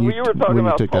 what you were talking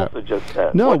about Tulsa just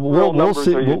said. No, we'll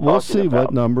see. We'll see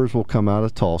what numbers will come out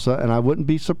of Tulsa, and I wouldn't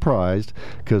be surprised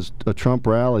because a Trump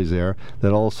rallies there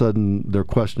that all of a sudden they're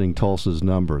questioning Tulsa's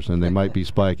numbers and they might be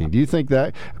spiking. Do you think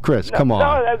that, Chris? Come on.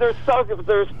 No, they're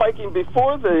spiking before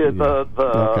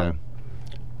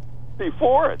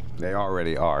before it. They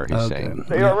already are, he's saying.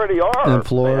 They already are. In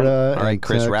Florida. All right,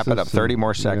 Chris, wrap it up. 30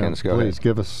 more seconds. Go please, ahead.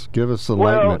 Give us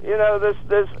enlightenment. Well,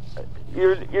 this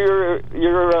you're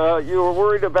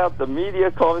worried about the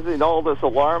media causing all this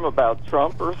alarm about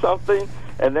Trump or something,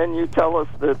 and then you tell us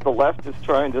that the left is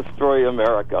trying to destroy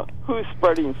America. Who's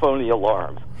spreading phony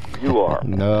alarms? You are.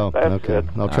 No, okay.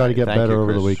 I'll try to get better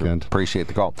over the weekend. Appreciate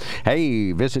the call.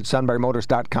 Hey, visit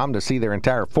sunburymotors.com to see their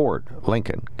entire Ford,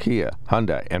 Lincoln, Kia,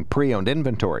 Hyundai, and pre-owned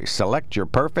inventory. Select your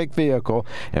perfect vehicle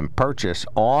and purchase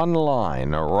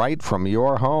online right from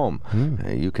your home.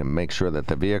 You can make sure that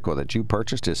the vehicle that you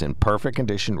purchased is in perfect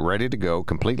condition, ready to go,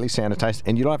 completely sanitized,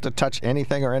 and you don't have to touch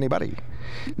anything or anybody.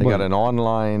 They got an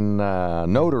online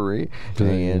notary.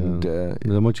 And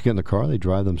then once you get in the car, they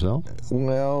drive themselves?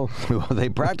 Well, they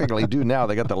practically do now.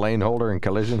 They got the lane holder and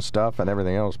collision stuff and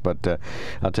everything else. But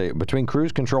I'll tell you, between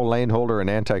cruise control, lane holder, and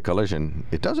anti-collision,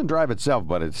 it doesn't drive itself,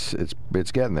 but it's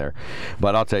getting there.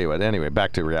 But I'll tell you what. Anyway,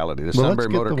 back to reality. The Sunbury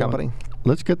Motor Company.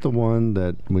 Let's get the one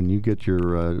that when you get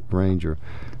your Ranger,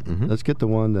 let's get the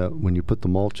one that when you put the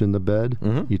mulch in the bed,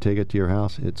 you take it to your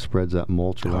house, it spreads that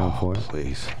mulch around for you.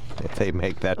 Please. If they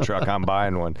make that truck, I'm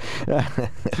buying one.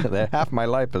 Half my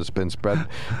life has been spent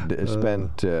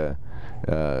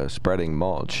spreading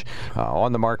mulch.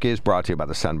 On the Mark is brought to you by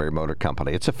the Sunbury Motor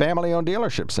Company. It's a family-owned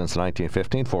dealership since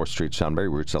 1915, 4th Street, Sunbury,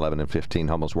 routes 11 and 15,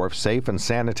 Hummel's Wharf. Safe and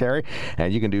sanitary,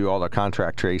 and you can do all the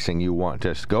contract tracing you want.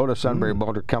 Just go to Sunbury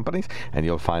Motor Companies, and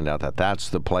you'll find out that that's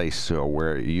the place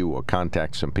where you will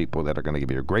contact some people that are going to give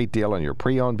you a great deal on your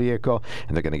pre-owned vehicle,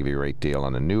 and they're going to give you a great deal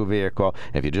on a new vehicle.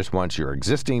 If you just want your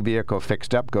existing vehicle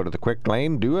fixed up, go to the quick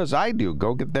lane. Do as I do.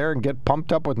 Go get there and get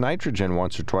pumped up with nitrogen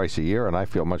once or twice a year, and I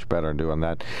feel much better doing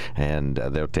that, and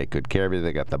they'll take good care of you.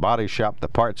 They got the body shop, the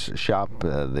parts shop,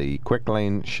 the quick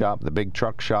lane shop, the big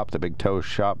truck shop, the big tow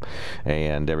shop,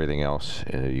 and everything else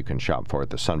you can shop for at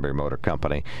the Sunbury Motor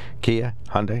Company. Kia,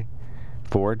 Hyundai,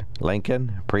 Ford,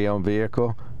 Lincoln, pre-owned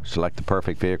vehicle. Select the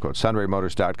perfect vehicle at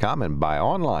sunburymotors.com and buy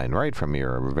online right from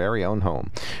your very own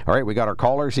home. All right, we got our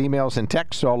callers, emails, and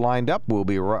texts all lined up. We'll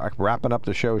be wrapping up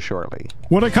the show shortly.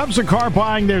 When it comes to car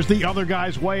buying, there's the other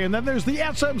guy's way, and then there's the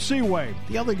SMC way.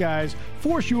 The other guys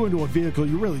force you into a vehicle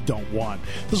you really don't want.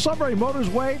 The Sunbury Motors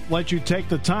way lets you take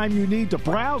the time you need to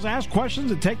browse, ask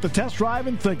questions, and take the test drive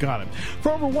and think on it.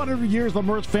 For over 100 years, the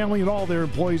Mertz family and all their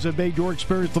employees have made your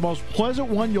experience the most pleasant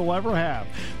one you'll ever have.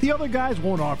 The other guys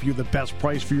won't offer you the best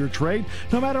price for your trade,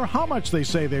 no matter how much they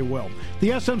say they will. The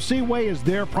SMC way is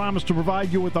their promise to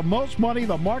provide you with the most money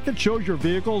the market shows your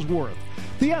vehicle is worth.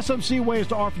 The SMC way is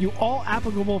to offer you all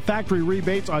applicable factory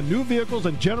rebates on new vehicles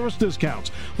and generous discounts.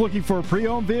 Looking for a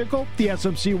pre-owned vehicle? The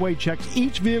SMC way checks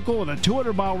each vehicle in a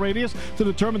 200-mile radius to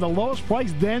determine the lowest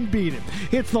price, then beat it.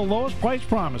 It's the lowest price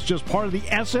promise, just part of the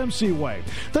SMC way.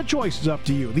 The choice is up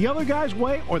to you, the other guy's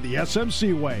way or the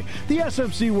SMC way. The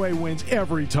SMC way wins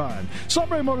every time.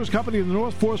 Sunbury Motors Company in the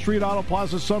North 4th Street Auto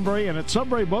Plaza, Sunbury, and at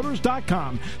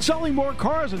sunburymotors.com, selling more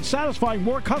cars and satisfying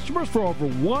more customers for over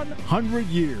 100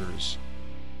 years.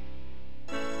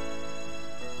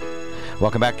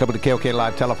 Welcome back to the KOK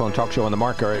Live Telephone Talk Show on the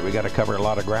Mark. All right, we got to cover a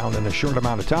lot of ground in a short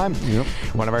amount of time. Yep.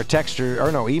 One of our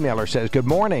emailer says, good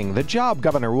morning. The job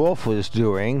Governor Wolf was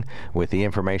doing with the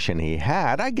information he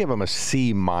had, I give him a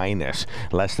C-,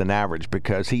 less than average,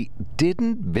 because he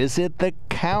didn't visit the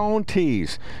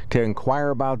counties to inquire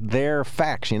about their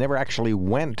facts. You never actually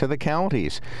went to the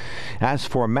counties. As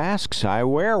for masks, I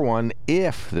wear one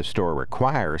if the store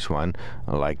requires one,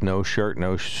 like no shirt,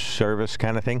 no service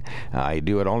kind of thing. I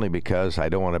do it only because I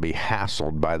don't want to be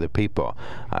hassled by the people.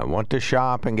 I want to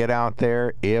shop and get out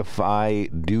there. If I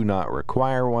do not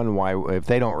require one, if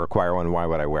they don't require one, why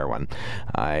would I wear one?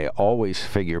 I always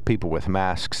figure people with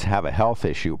masks have a health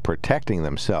issue protecting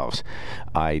themselves.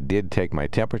 I do take my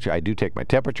temperature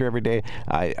every day.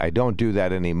 I don't do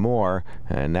that anymore,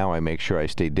 and now I make sure I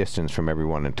stay distanced from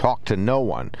everyone and talk to no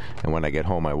one. And when I get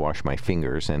home, I wash my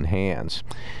fingers and hands.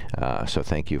 So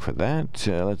thank you for that.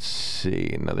 Let's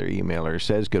see. Another emailer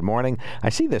says, good morning. I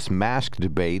see this mask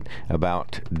debate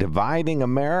about dividing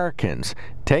Americans.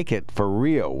 Take it for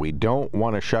real. We don't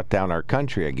want to shut down our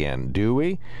country again, do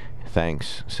we?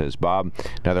 Thanks, says Bob.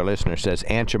 Another listener says,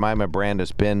 Aunt Jemima brand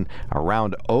has been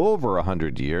around over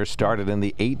 100 years, started in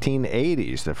the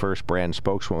 1880s. The first brand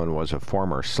spokeswoman was a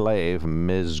former slave,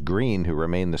 Ms. Green, who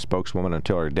remained the spokeswoman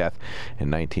until her death in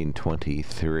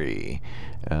 1923.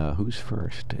 Who's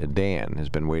first? Dan has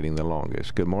been waiting the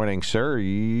longest. Good morning, sir.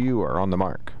 You are on the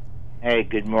mark. Hey,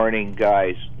 good morning,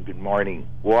 guys. Good morning.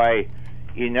 Why,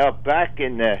 back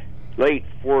in the late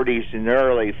 40s and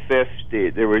early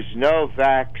 50s, there was no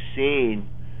vaccine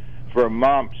for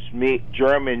mumps,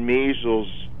 German measles,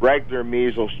 regular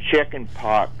measles, chicken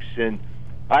pox, and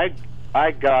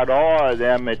I got all of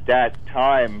them at that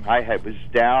time. Was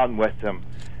down with them,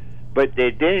 but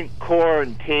they didn't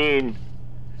quarantine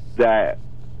they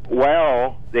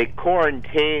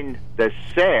quarantined the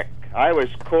sick. I was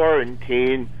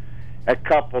quarantined a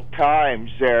couple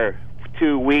times there,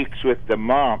 2 weeks with the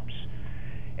mumps.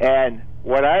 And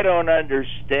what I don't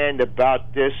understand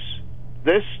about this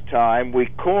time, we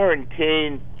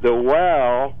quarantined the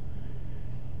well,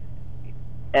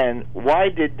 and why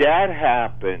did that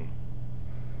happen?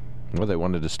 Well, they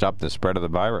wanted to stop the spread of the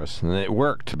virus, and it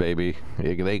worked, baby.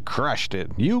 They crushed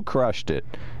it. You crushed it.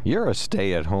 You're a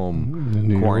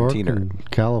stay-at-home quarantiner. York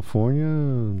and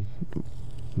California,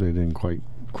 they didn't quite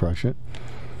crush it.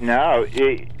 No,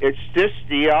 it's just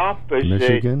the opposite.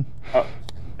 Michigan?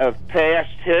 Of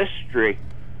past history.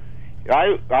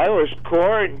 I was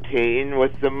quarantined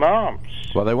with the mumps.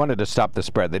 Well, they wanted to stop the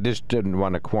spread. They just didn't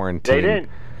want to quarantine.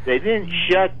 They didn't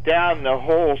shut down the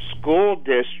whole school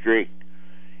district,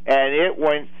 and it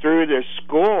went through the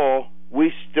school.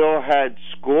 We still had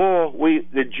school.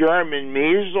 The German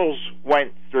measles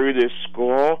went through the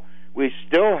school. We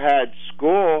still had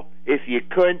school. If you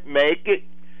couldn't make it,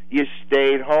 you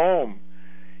stayed home,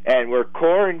 and we're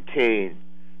quarantined.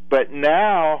 But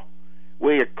now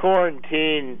we are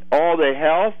quarantined. All the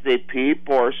healthy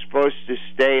people are supposed to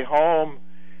stay home,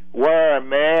 wear a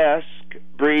mask,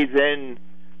 breathe in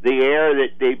the air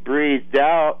that they breathed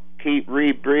out, keep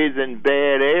rebreathing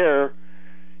bad air,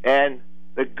 and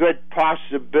the good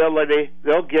possibility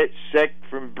they'll get sick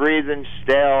from breathing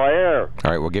stale air.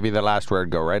 All right, we'll give you the last word.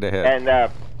 Go right ahead. And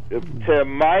to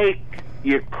Mike,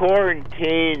 you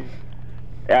quarantine.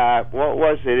 What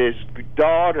was it? His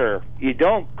daughter. You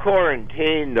don't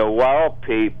quarantine the well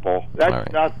people. That's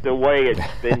not the way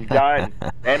it's been done,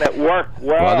 and it worked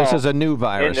well. Well, this is a new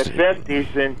virus. In the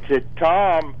 50s, and to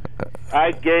Tom,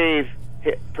 I gave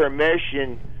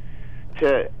permission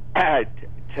to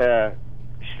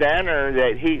Center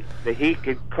that he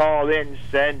could call in,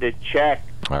 send a check.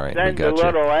 All right, send we got a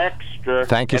little extra.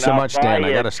 Thank you so much, Dan.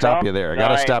 I got to stop you there.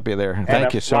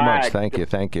 Thank you so much. Thank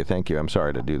you. I'm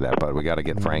sorry to do that, but we got to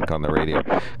get Frank on the radio.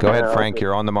 Go ahead, Frank.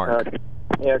 You're on the mark.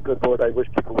 Yeah, good Lord. I wish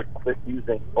people would quit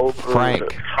using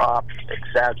over-the-top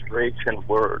exaggeration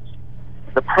words.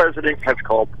 The president has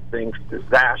called things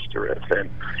disastrous and,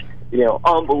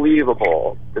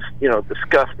 unbelievable,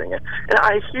 disgusting. And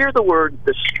I hear the word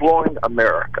destroying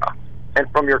America.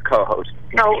 And from your co-host,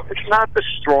 no, it's not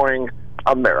destroying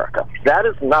America. That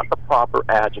is not the proper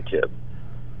adjective.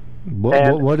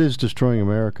 What is destroying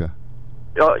America?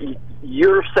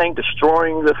 You're saying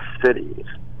destroying the cities.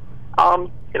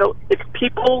 It's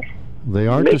people they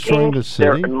aren't destroying the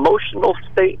city. Their emotional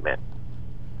statement.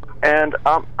 And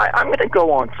I'm going to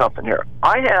go on something here.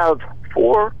 I have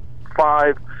 4,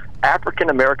 5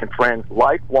 African-American friends,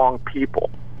 lifelong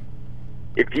people.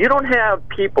 If you don't have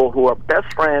people who are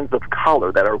best friends of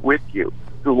color that are with you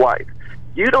through life,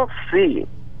 you don't see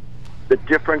the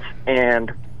difference,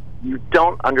 and you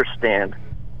don't understand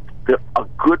a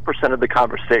good percent of the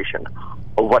conversation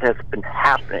of what has been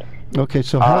happening. Okay,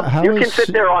 so how you can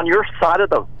sit there on your side of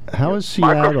the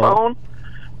microphone,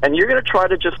 and you're going to try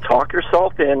to just talk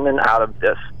yourself in and out of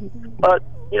this. But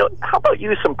how about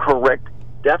use some correct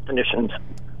definitions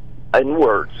in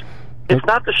words? It's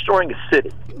not destroying a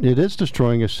city. It is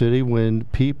destroying a city when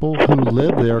people who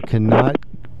live there cannot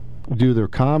do their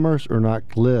commerce or not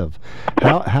live.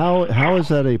 How is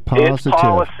that a positive? It's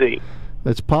policy.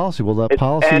 It's policy. Well, that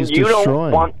policy is destroying. And you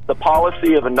don't want the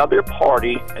policy of another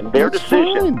party and their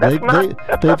decision. They've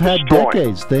had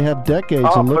decades. They have decades,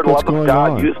 and look what's going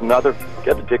on.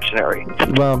 Get a dictionary.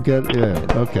 Well, okay.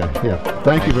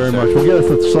 Thank you very much. We'll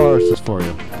get a thesaurus for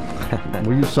you.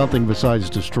 We'll use something besides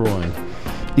destroying.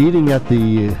 Eating at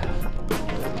the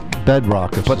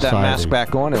bedrock of Put society. that mask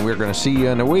back on, and we're going to see you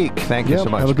in a week. Thank you so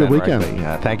much. Have a good weekend.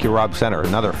 Thank you, Rob Center.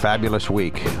 Another fabulous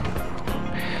week.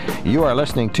 You are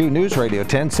listening to News Radio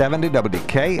 1070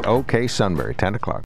 WKOK Sunbury, 10 o'clock.